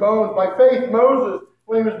concerning his bones. By faith Moses,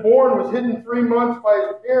 when he was born, was hidden 3 months by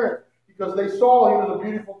his parents, because they saw he was a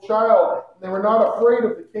beautiful child, and they were not afraid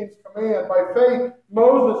of the king's command. By faith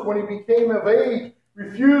Moses, when he became of age,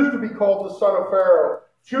 refused to be called the son of Pharaoh,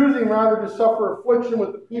 choosing rather to suffer affliction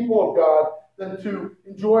with the people of God than to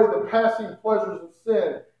enjoy the passing pleasures of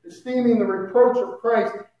sin, esteeming the reproach of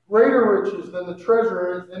Christ greater riches than the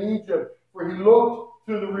treasures in Egypt, for he looked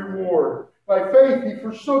to the reward. By faith he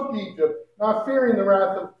forsook Egypt, not fearing the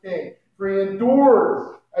wrath of the king, for he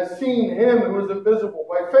endured as seeing him who is invisible.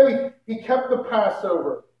 By faith he kept the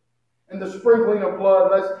Passover and the sprinkling of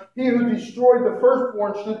blood, lest he who destroyed the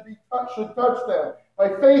firstborn should touch them. By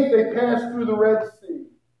faith they passed through the Red Sea,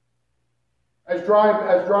 as dry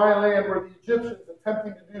land, where the Egyptians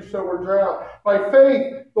attempting to do so were drowned. By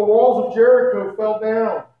faith the walls of Jericho fell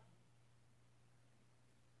down,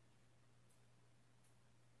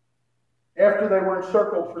 after they were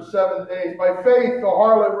encircled for 7 days. By faith the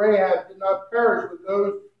harlot Rahab did not perish with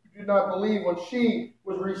those who did not believe, when she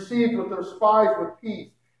was received with their spies with peace.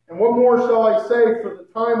 And what more shall I say? For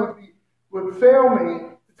the time would fail me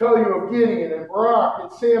to tell you of Gideon and Barak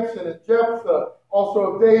and Samson and Jephthah, also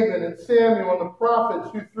of David and Samuel and the prophets,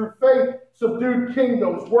 who through faith subdued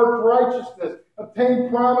kingdoms, worked righteousness, obtained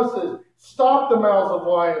promises, stopped the mouths of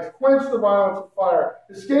lions, quenched the violence of fire,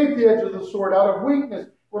 escaped the edge of the sword, out of weakness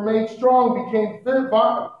were made strong, became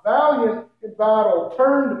valiant in battle,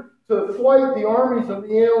 turned to flight the armies of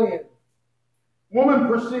the aliens. Women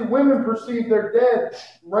perceived their dead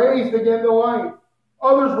raised again to life.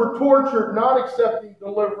 Others were tortured, not accepting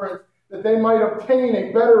deliverance, that they might obtain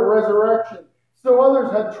a better resurrection. Still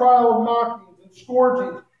others had trial of mockings and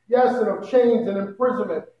scourgings, yes, and of chains and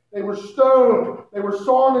imprisonment. They were stoned, they were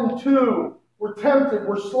sawn in two, were tempted,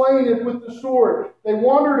 were slain with the sword. They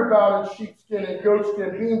wandered about in sheepskin and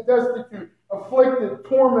goatskin, being destitute, afflicted,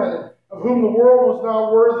 tormented, of whom the world was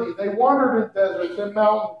not worthy. They wandered in deserts and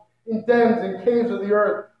mountains, in dens and caves of the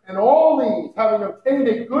earth. And all these, having obtained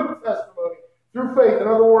a good testimony through faith, in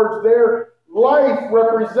other words, their life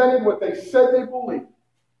represented what they said they believed,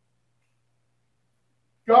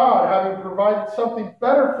 God having provided something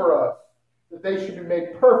better for us, that they should be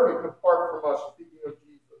made perfect apart from us, speaking of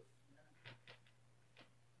Jesus.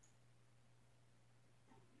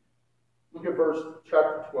 Look at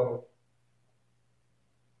chapter 12.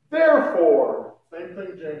 Therefore, same thing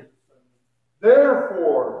James is saying.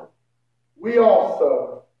 Therefore, we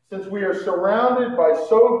also, since we are surrounded by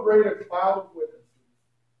so great a cloud of witnesses,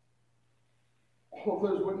 all of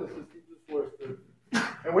those witnesses he just listed,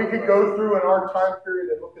 and we could go through in our time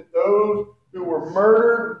period and look at those who were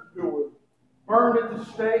murdered, who were burned at the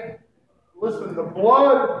stake. Listen, the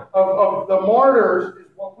blood of the martyrs is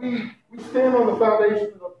what we stand on the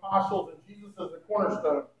foundation of the apostles and Jesus as the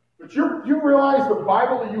cornerstone. But you realize the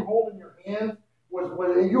Bible that you hold in your hand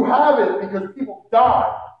you have it because people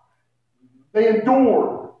died. They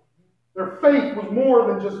endured. Their faith was more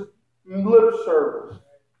than just lip service.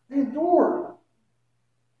 They endured.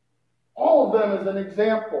 All of them as an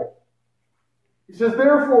example. He says,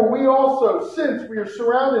 therefore we also, since we are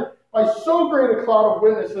surrounded by so great a cloud of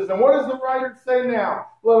witnesses, and what does the writer say now?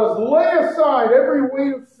 Let us lay aside every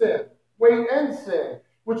weight and sin,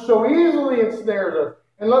 which so easily ensnares us.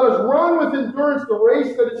 And let us run with endurance the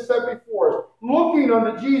race that is set before us, looking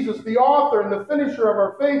unto Jesus, the author and the finisher of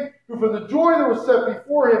our faith, who for the joy that was set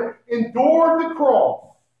before him endured the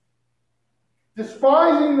cross,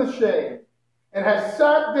 despising the shame, and has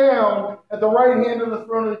sat down at the right hand of the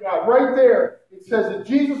throne of God. Right there, it says that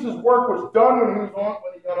Jesus' work was done when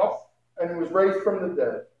he got up and he was raised from the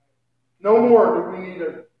dead. No more do we need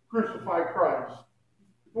to crucify Christ.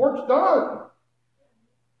 The work's done.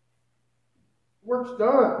 The work's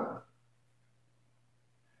done.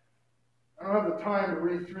 I don't have the time to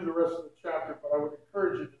read through the rest of the chapter, but I would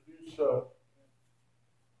encourage you to do so.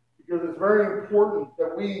 Because it's very important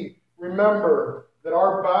that we remember that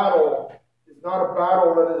our battle is not a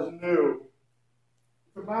battle that is new.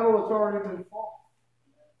 It's a battle that's already been fought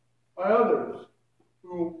by others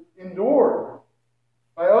who endured,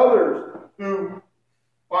 by others who,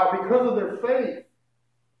 because of their faith,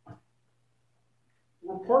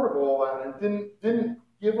 were part of all that and didn't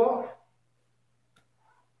give up.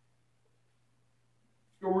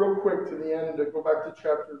 Let's go real quick to the end, go back to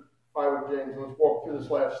chapter 5 of James, and let's walk through this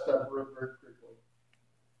last step very, very quickly.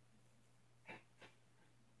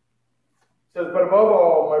 It says, but above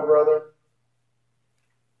all, my brother,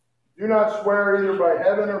 do not swear either by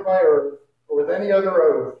heaven or by earth, or with any other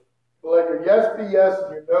oath, but let your yes be yes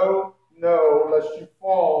and your no, no, lest you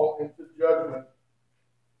fall into judgment.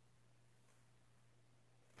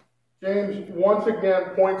 James once again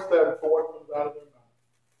points them to what comes out of their mouth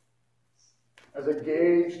as a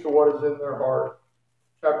gauge to what is in their heart.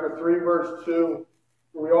 Chapter 3, verse 2,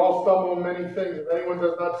 for we all stumble in many things. If anyone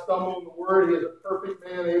does not stumble in the word, he is a perfect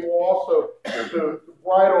man, able also to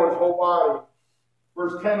bridle his whole body.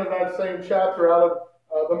 Verse 10 of that same chapter, out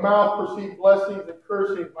of the mouth proceed blessings and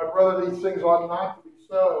cursings. My brother, these things ought not to be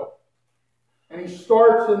so. And he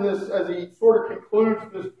starts in this, as he sort of concludes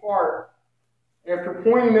this part, after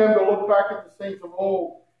pointing them to look back at the saints of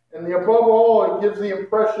old. And above all, it gives the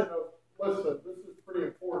impression of, listen, this is pretty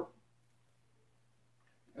important.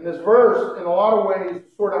 And this verse, in a lot of ways,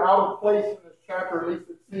 is sort of out of place in this chapter, at least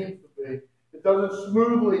it seems to be. It doesn't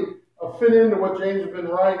smoothly fit into what James has been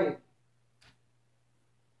writing.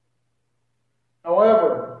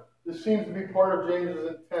 However, this seems to be part of James's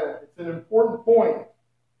intent. It's an important point,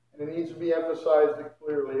 and it needs to be emphasized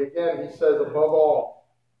clearly. Again, he says, above all,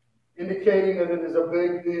 indicating that it is a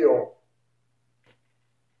big deal.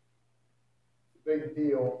 It's a big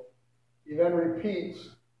deal. He then repeats,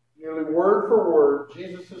 nearly word for word,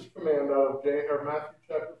 Jesus' command out of Matthew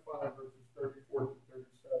chapter 5, verses 34 to 37.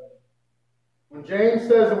 When James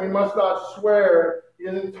says that we must not swear, he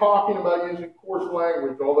isn't talking about using coarse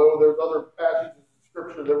language, although there's other passages in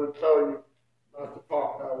Scripture that would tell you not to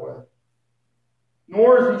talk that way.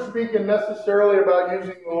 Nor is he speaking necessarily about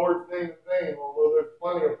using the Lord's name in vain, although there's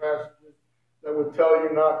plenty of passages that would tell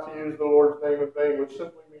you not to use the Lord's name in vain, which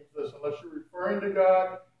simply means this: unless you're referring to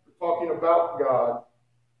God or talking about God,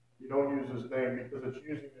 you don't use his name because it's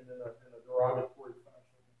using it in a derogatory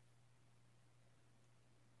fashion.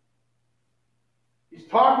 He's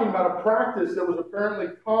talking about a practice that was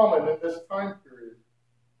apparently common in this time period.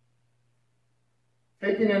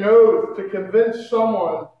 Taking an oath to convince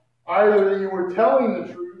someone either that you were telling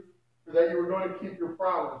the truth or that you were going to keep your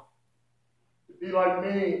promise. It'd be like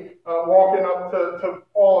me walking up to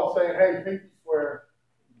Paul and saying, hey, pinky swear.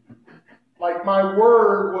 Like my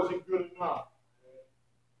word wasn't good enough.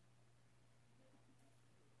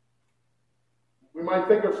 We might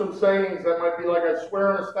think of some sayings that might be like, I swear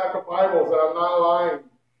on a stack of Bibles that I'm not lying.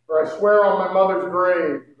 Or I swear on my mother's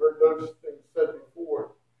grave. You've heard those things said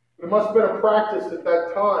before. But it must have been a practice at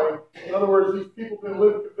that time. In other words, these people didn't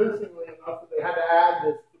live convincingly enough that they had to add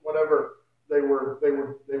this to whatever they were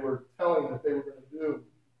telling that they were going to do.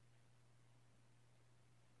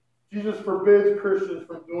 Jesus forbids Christians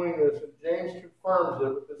from doing this, and James confirms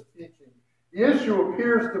it with this teaching. The issue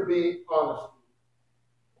appears to be honesty.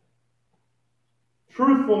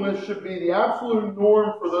 Truthfulness should be the absolute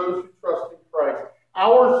norm for those who trust in Christ.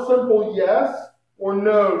 Our simple yes or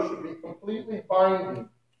no should be completely binding,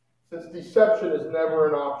 since deception is never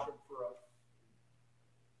an option for us.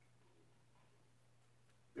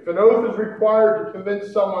 If an oath is required to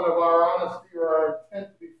convince someone of our honesty or our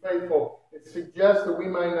intent to be faithful, it suggests that we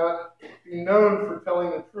may not be known for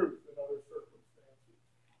telling the truth in other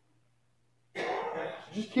circumstances.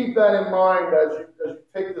 So just keep that in mind as you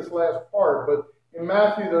take this last part. But in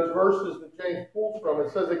Matthew, those verses that James pulls from,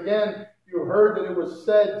 it says, again, you have heard that it was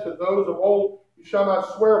said to those of old, you shall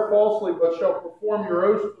not swear falsely, but shall perform your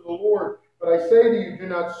oaths to the Lord. But I say to you, do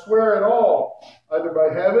not swear at all, either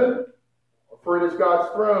by heaven, for it is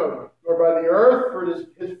God's throne, nor by the earth, for it is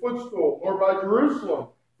his footstool, nor by Jerusalem,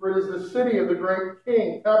 For it is the city of the great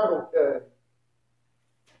king, capital K.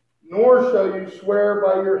 Nor shall you swear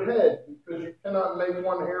by your head, because you cannot make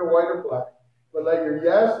one hair white or black. But let your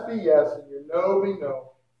yes be yes, and your no be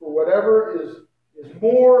no. For whatever is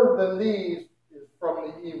more than these is from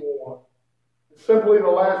the evil one. And simply the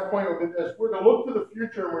last point will be this. We're to look to the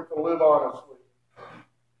future and we're to live honestly.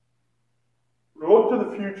 We're to look to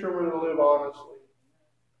the future and we're to live honestly.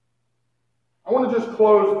 I want to just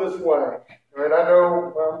close this way. Right? I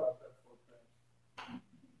know, well, not that far.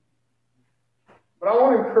 But I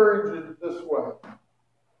want to encourage you this way.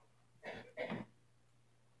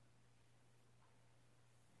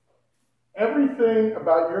 Everything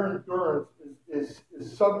about your endurance is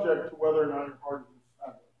subject to whether or not your heart is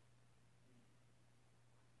established.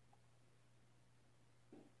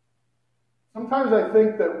 Sometimes I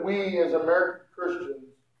think that we as American Christians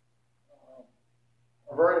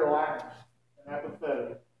are very lax and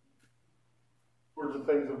apathetic towards the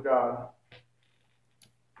things of God.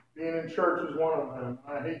 Being in church is one of them.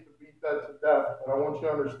 And I hate to beat that to death, but I want you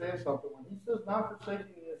to understand something. When he says not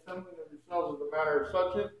forsaking the assembling of yourselves as a matter of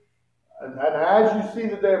such it, and as you see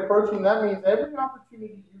the day approaching, that means every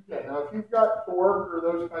opportunity you get. Now, if you've got to work or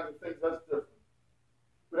those kinds of things, that's different.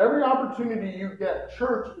 But every opportunity you get,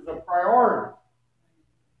 church is a priority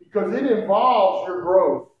because it involves your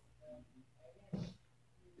growth.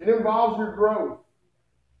 It involves your growth.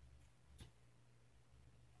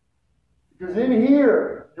 Because in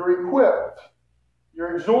here, you're equipped,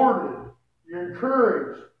 you're exhorted, you're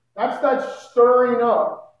encouraged. That's that stirring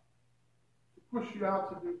up to push you out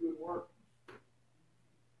to do good work.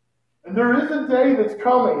 And there is a day that's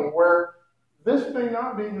coming where this may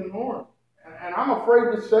not be the norm. And I'm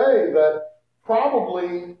afraid to say that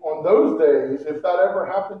probably on those days, if that ever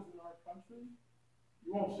happens in our country,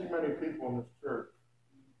 you won't see many people in this church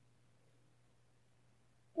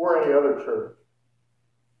or any other church.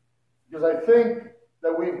 Because I think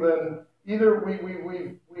that we've been, either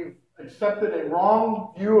we've accepted a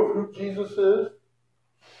wrong view of who Jesus is,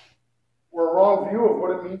 or a wrong view of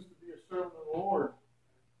what it means to be a servant of the Lord.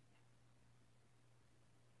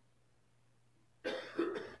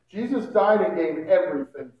 Jesus died and gave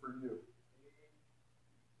everything for you.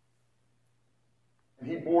 And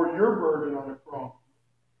he bore your burden on the cross.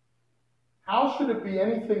 How should it be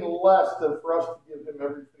anything less than for us to give him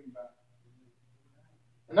everything back?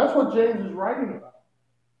 And that's what James is writing about.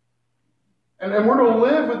 And we're to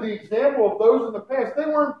live with the example of those in the past. They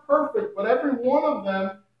weren't perfect, but every one of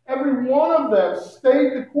them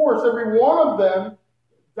stayed the course. Every one of them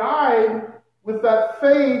died with that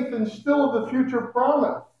faith and still of the future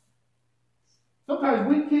promise. Sometimes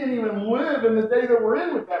we can't even live in the day that we're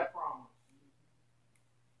in with that promise.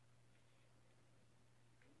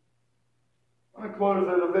 I'm going to close.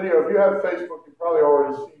 There's a video. If you have Facebook, you've probably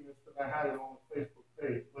already seen this, but I had it on the Facebook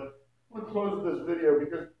page. But I'm going to close this video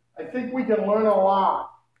because I think we can learn a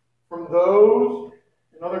lot from those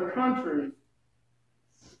in other countries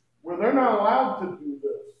where they're not allowed to do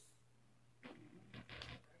this.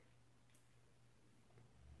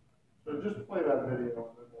 So just play that video.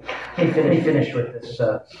 Let me finish with this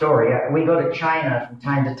story. We go to China from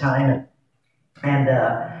time to time, and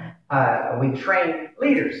we train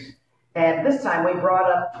leaders. And this time we brought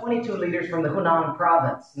up 22 leaders from the Hunan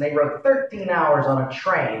province, and they rode 13 hours on a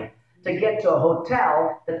train to get to a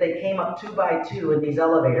hotel that they came up 2 by 2 in these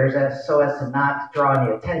elevators so as to not draw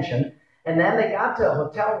any attention. And then they got to a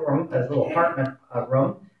hotel room, a little apartment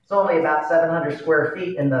room. It's only about 700 square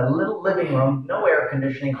feet in the little living room, no air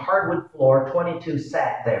conditioning, hardwood floor, 22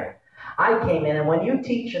 sat there. I came in, and when you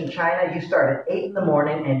teach in China, you start at 8 in the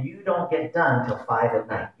morning, and you don't get done till 5 at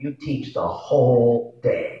night. You teach the whole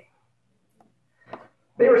day.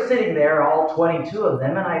 They were sitting there, all 22 of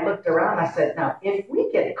them, and I looked around, and I said, now, if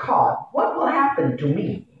we get caught, what will happen to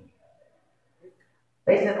me?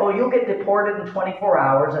 They said, oh, you'll get deported in 24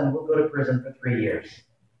 hours, and we'll go to prison for 3 years.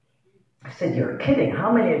 I said, you're kidding.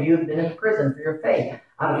 How many of you have been in prison for your faith?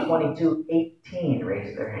 Out of 22, 18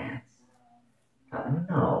 raised their hands.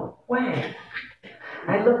 No way.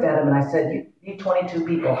 I looked at him and I said, you 22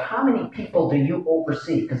 people, how many people do you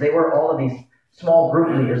oversee? Because they were all of these small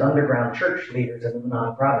group leaders, underground church leaders in the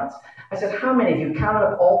Hunan province. I said, how many, if you counted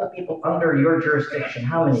up all the people under your jurisdiction,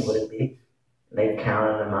 how many would it be? They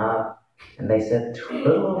counted them up, and they said, a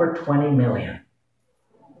little over 20 million.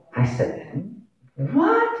 I said,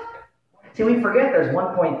 what? See, we forget there's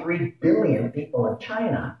 1.3 billion people in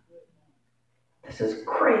China. This is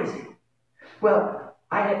crazy. Well,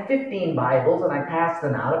 I had 15 Bibles, and I passed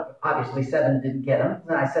them out. Obviously, 7 didn't get them.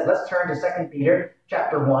 And I said, let's turn to 2 Peter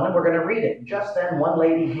chapter 1, and we're going to read it. Just then, one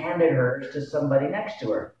lady handed hers to somebody next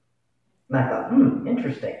to her. And I thought,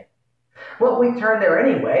 interesting. Well, we turned there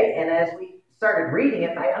anyway, and as we started reading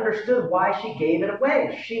it, I understood why she gave it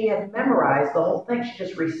away. She had memorized the whole thing. She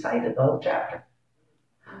just recited the whole chapter.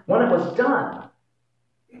 When it was done,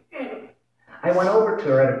 I went over to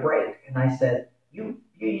her at a break, and I said, you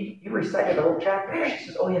recited the whole chapter? She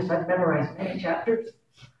says, oh, yes, I've memorized many chapters.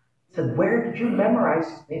 I said, where did you memorize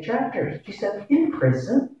many chapters? She said, in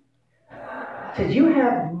prison. I said, you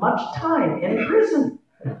have much time in prison.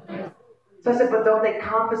 So I said, but don't they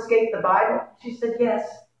confiscate the Bible? She said, yes.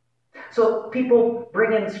 So people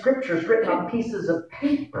bring in scriptures written on pieces of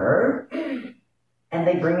paper, and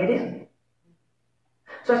they bring it in.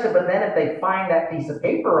 So I said, but then if they find that piece of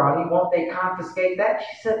paper on you, won't they confiscate that?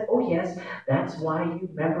 She said, oh, yes, that's why you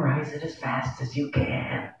memorize it as fast as you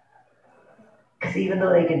can. Because even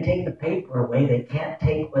though they can take the paper away, they can't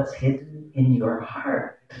take what's hidden in your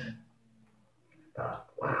heart. I thought,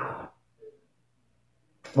 wow.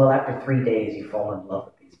 Well, after 3 days, you fall in love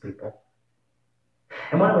with these people.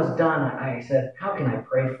 And when it was done, I said, how can I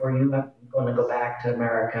pray for you? I'm going to go back to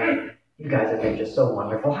America. You guys have been just so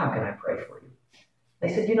wonderful. How can I pray for you? They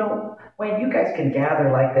said, you know, Wayne, you guys can gather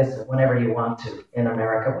like this whenever you want to in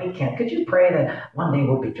America. We can't. Could you pray that one day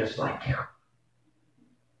we'll be just like you?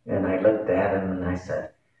 And I looked at him and I said,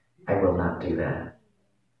 I will not do that.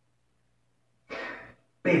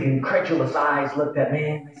 Big, incredulous eyes looked at me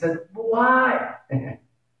and they said, why?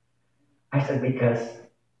 I said, because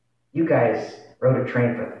you guys rode a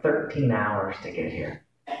train for 13 hours to get here.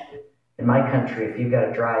 In my country, if you've got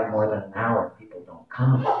to drive more than an hour, people don't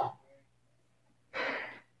come.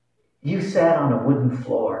 You sat on a wooden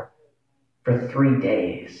floor for 3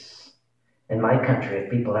 days. In my country, if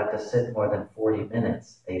people have to sit more than 40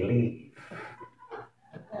 minutes, they leave.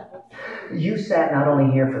 You sat not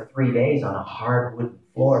only here for 3 days on a hard wooden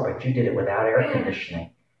floor, but you did it without air conditioning.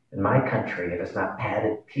 In my country, if it's not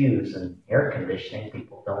padded pews and air conditioning,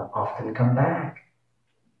 people don't often come back.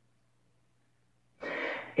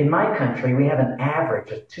 In my country, we have an average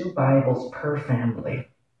of 2 Bibles per family.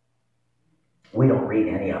 We don't read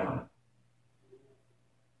any of them.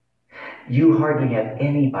 You hardly have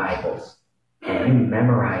any Bibles, and you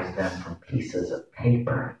memorize them from pieces of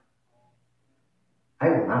paper. I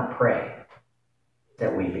will not pray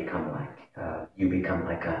that we become like, you become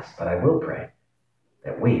like us, but I will pray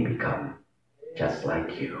that we become just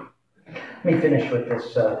like you. Let me finish with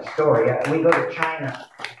this story. We go to China.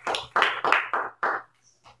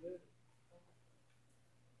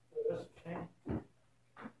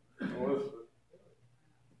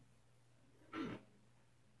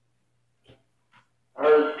 I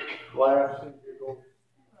heard laughs and giggles.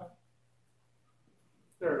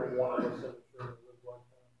 There isn't one of us in the church that lives like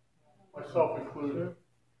that, myself included.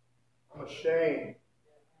 I'm ashamed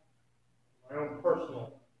of my own personal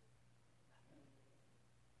life.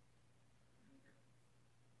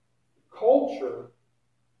 Culture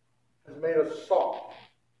has made us soft,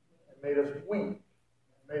 and made us weak,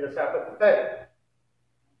 and made us apathetic.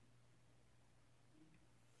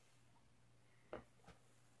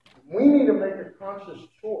 We need to make a conscious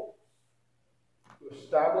choice to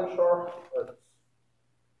establish our hearts.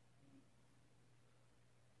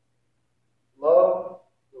 Love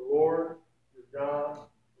the Lord your God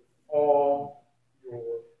with all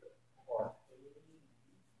your heart.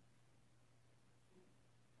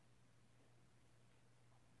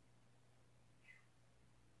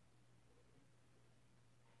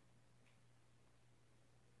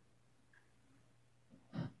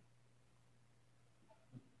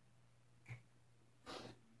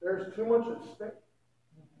 There's too much at stake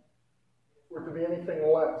for it to be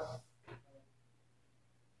anything less.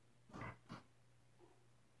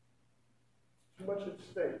 Too much at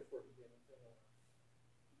stake for it to be anything less.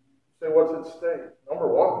 You say, what's at stake? Number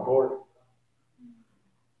one, glory.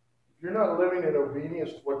 If you're not living in obedience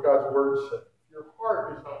to what God's Word says, if your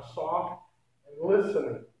heart is not soft and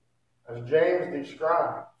listening, as James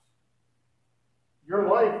describes, your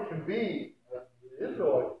life can be, as the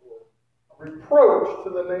Israelites were, a reproach to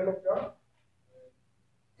the name of God.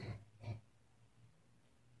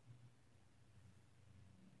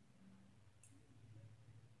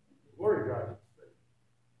 Glory to God.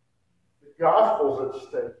 The gospel's at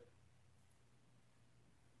stake.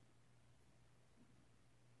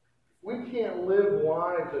 We can't live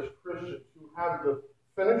lives as Christians who have the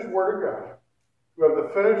finished Word of God, who have the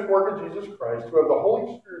finished work of Jesus Christ, who have the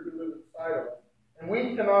Holy Spirit who lives inside of us, and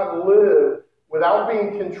we cannot live without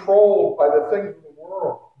being controlled by the things of the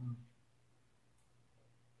world.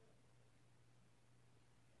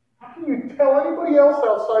 How can you tell anybody else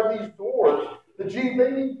outside these doors that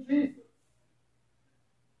they need Jesus?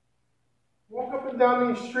 Walk up and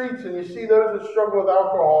down these streets and you see those that struggle with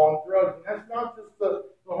alcohol and drugs. And that's not just the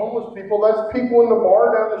the homeless people. That's people in the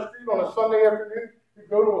bar down the street on a Sunday afternoon who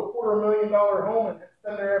go to a $250,000 home and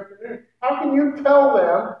spend their afternoon. How can you tell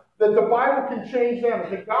them that the Bible can change them,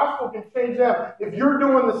 that the gospel can change them, if you're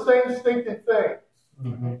doing the same stinking things?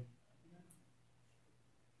 Mm-hmm.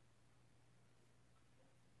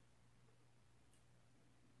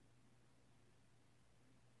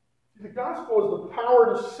 The gospel is the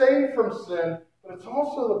power to save from sin, but it's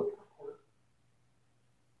also the power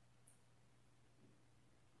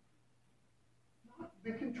not to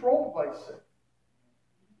be controlled by sin.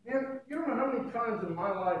 Man, you don't know how many times in my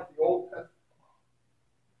life the Old Testament,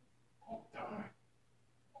 all the time,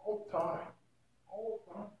 all the time, all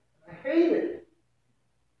the time. I hate it.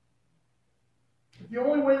 The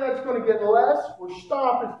only way that's going to get less or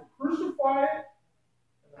stop is to crucify it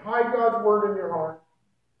and hide God's word in your heart.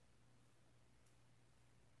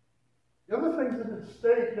 The other things that are at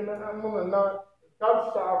stake, and I'm going to not,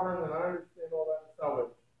 God's sovereign, and I understand all that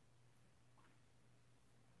salvation.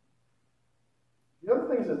 The other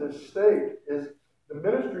things that are at stake is the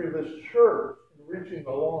ministry of this church in reaching the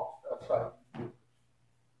lost outside these doors.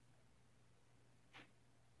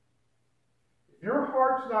 If your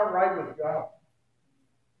heart's not right with God,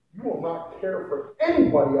 you will not care for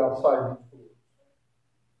anybody outside these doors.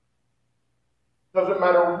 Doesn't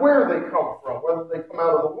matter where they come from, whether they come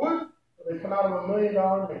out of the woods, they come out of $1 million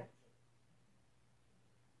mansion.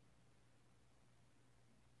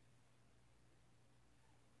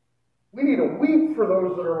 We need to weep for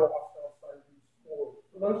those that are lost outside these doors,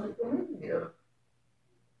 for those that come in here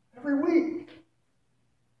every week.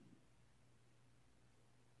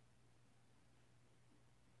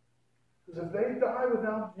 Because if they die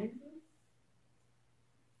without Jesus,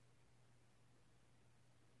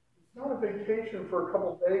 it's not a vacation for a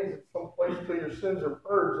couple days at some place till your sins are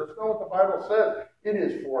purged. That's not what the Bible says. It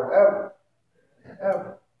is forever,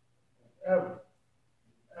 ever, ever,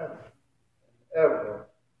 ever, ever,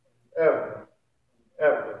 ever,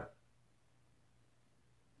 ever.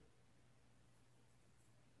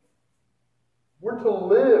 We're to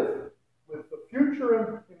live with the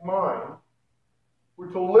future in mind.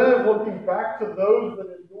 We're to live looking back to those that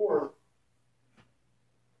endured.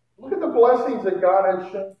 Look at the blessings that God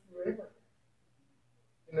has shown through Abraham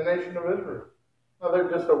in the nation of Israel. Now they're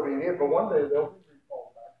disobedient, but one day they'll be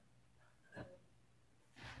recalled back.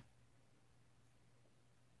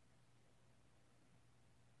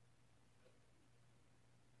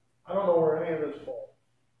 I don't know where any of this falls.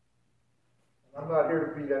 And I'm not here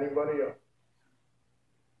to beat anybody up.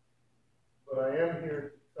 But I am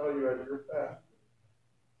here to tell you as your pastor,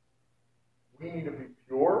 we need to be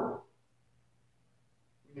pure.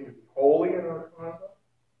 We need to be holy in our conduct.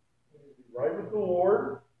 We need to be right with the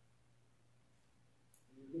Lord.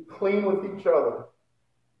 We need to be clean with each other.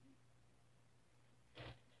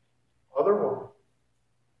 Otherwise,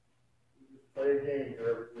 we just play a game here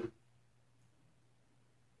every week.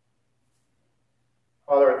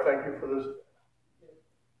 Father, I thank you for this day.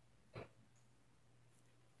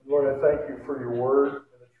 Lord, I thank you for your word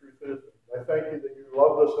and the truth it is. I thank you that you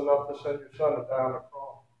loved us enough to send your Son to die on the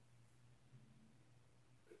cross.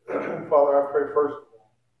 Father, I pray first of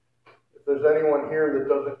all, if there's anyone here that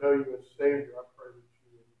doesn't know you as Savior, I pray that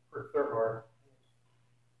you would prick their heart.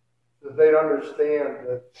 That they'd understand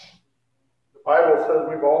that the Bible says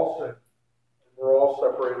we've all sinned. And we're all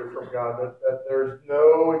separated from God. That there's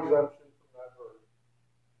no exemption from that burden.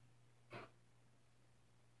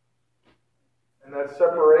 And that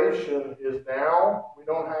separation is now. We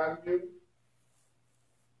don't have you.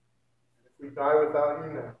 We die without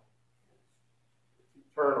you now. It's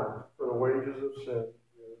eternal, for the wages of sin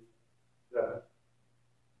is death.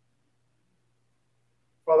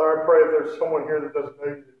 Father, I pray if there's someone here that doesn't know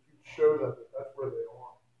you, that you show them that that's where they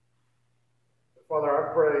are. But Father,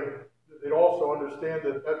 I pray that they'd also understand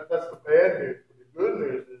that that's the bad news. But the good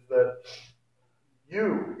news is that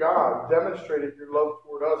you, God, demonstrated your love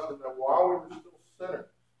toward us, and that while we were still sinners,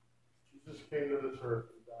 Jesus came to this earth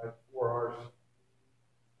and died for our sins.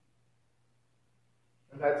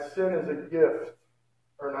 And that sin is a gift.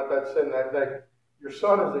 Or not that sin, that your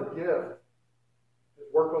Son is a gift. His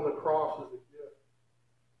work on the cross is a gift.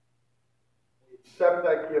 We accept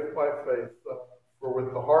that gift by faith. For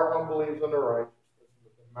with the heart one believes unto righteousness, and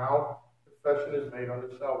with the mouth confession is made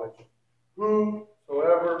unto salvation.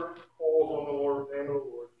 Whosoever calls on the Lord's name of the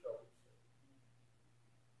Lord shall be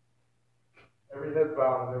saved. Every head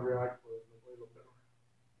bowed and every eye closed.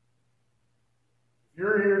 If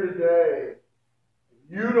you're here today,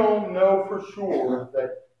 you don't know for sure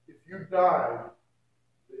that if you died,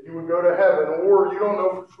 that you would go to heaven, or you don't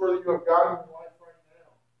know for sure that you have God in your life right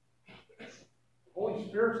now. The Holy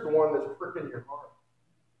Spirit's the one that's pricking your heart.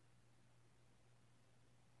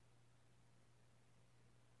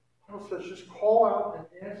 The Bible says just call out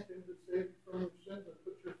and ask Him to save you from your sins and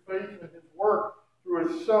put your faith in His work through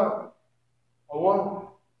His Son alone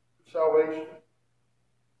for salvation.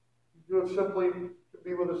 You do it simply to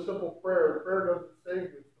be with a simple prayer. The prayer doesn't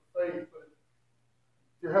save you, it's the faith. But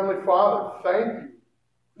dear Heavenly Father, thank you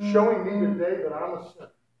for showing me today that I'm a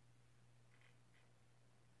sinner.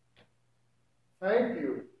 Thank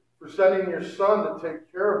you for sending your Son to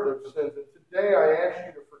take care of those sins. And today I ask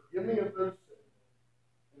you to forgive me of those sins.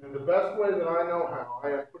 And in the best way that I know how, I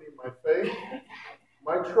am putting my faith,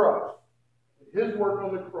 my trust in His work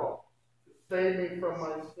on the cross to save me from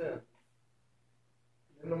my sins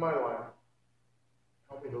into my life.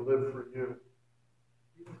 Help me to live for you.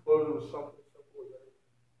 You can close with something simple as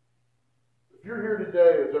that. If you're here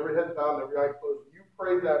today, as every head bowed and every eye closed, you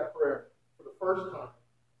prayed that prayer for the first time,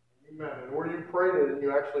 and you meant it, or you prayed it and you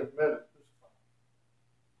actually meant it this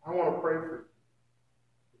time, I want to pray for you.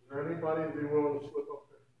 Is there anybody that'd be willing to slip up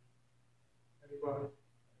there? Anybody?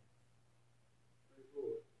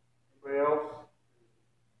 Anybody else?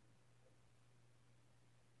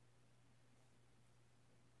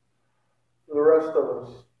 For the rest of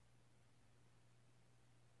us,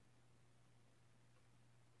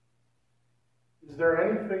 is there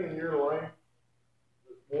anything in your life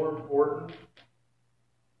that's more important?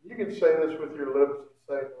 You can say this with your lips and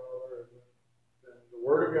say, no, than the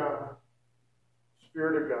Word of God, the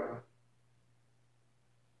Spirit of God,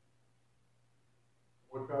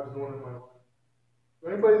 what God's doing in my life.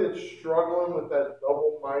 Anybody that's struggling with that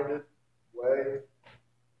double-minded way,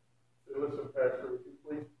 say, listen, Pastor, would you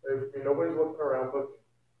please pray for me? Nobody's looking around but me.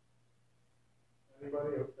 Anybody?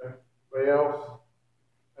 Okay. Anybody else?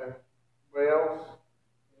 Okay. Anybody else?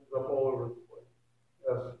 Hands up all over the place.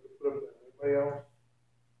 Yes, put them down. Anybody else?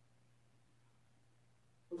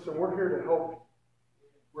 Listen, we're here to help you.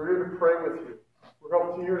 We're here to pray with you.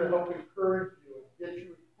 We're here to help encourage you and get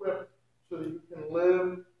you equipped so that you can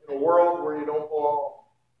live in a world where you don't belong.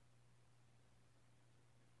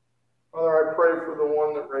 Father, I pray for the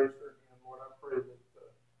one that raised their hand. Lord, I pray that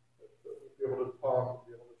we'll be able to talk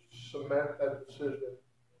and be able to cement that decision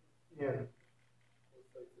in.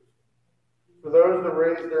 For those that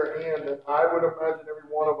raised their hand, and I would imagine every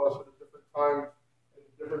one of us at different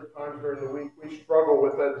times during the week, we struggle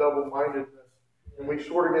with that double-mindedness. And we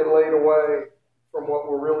sort of get laid away from what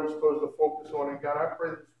we're really supposed to focus on. And God, I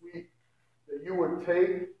pray this week that you would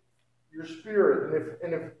take your Spirit.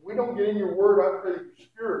 And if we don't get in your Word, I pray that your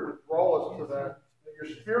Spirit would draw us to that. That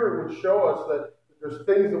your Spirit would show us that there's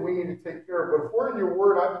things that we need to take care of. But if we're in your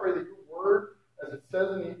Word, I pray that your Word, as it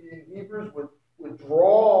says in Hebrews, would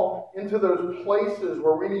draw into those places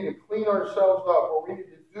where we need to clean ourselves up, where we need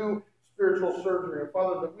to do spiritual surgery. And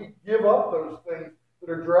Father, that we give up those things that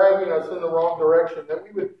are dragging us in the wrong direction. That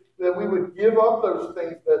we would give up those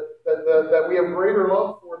things that we have greater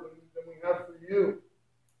love for than we have for you.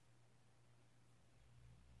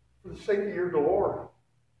 For the sake of your glory.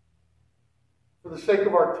 For the sake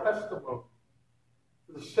of our testimony.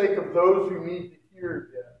 For the sake of those who need to hear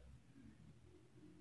yet.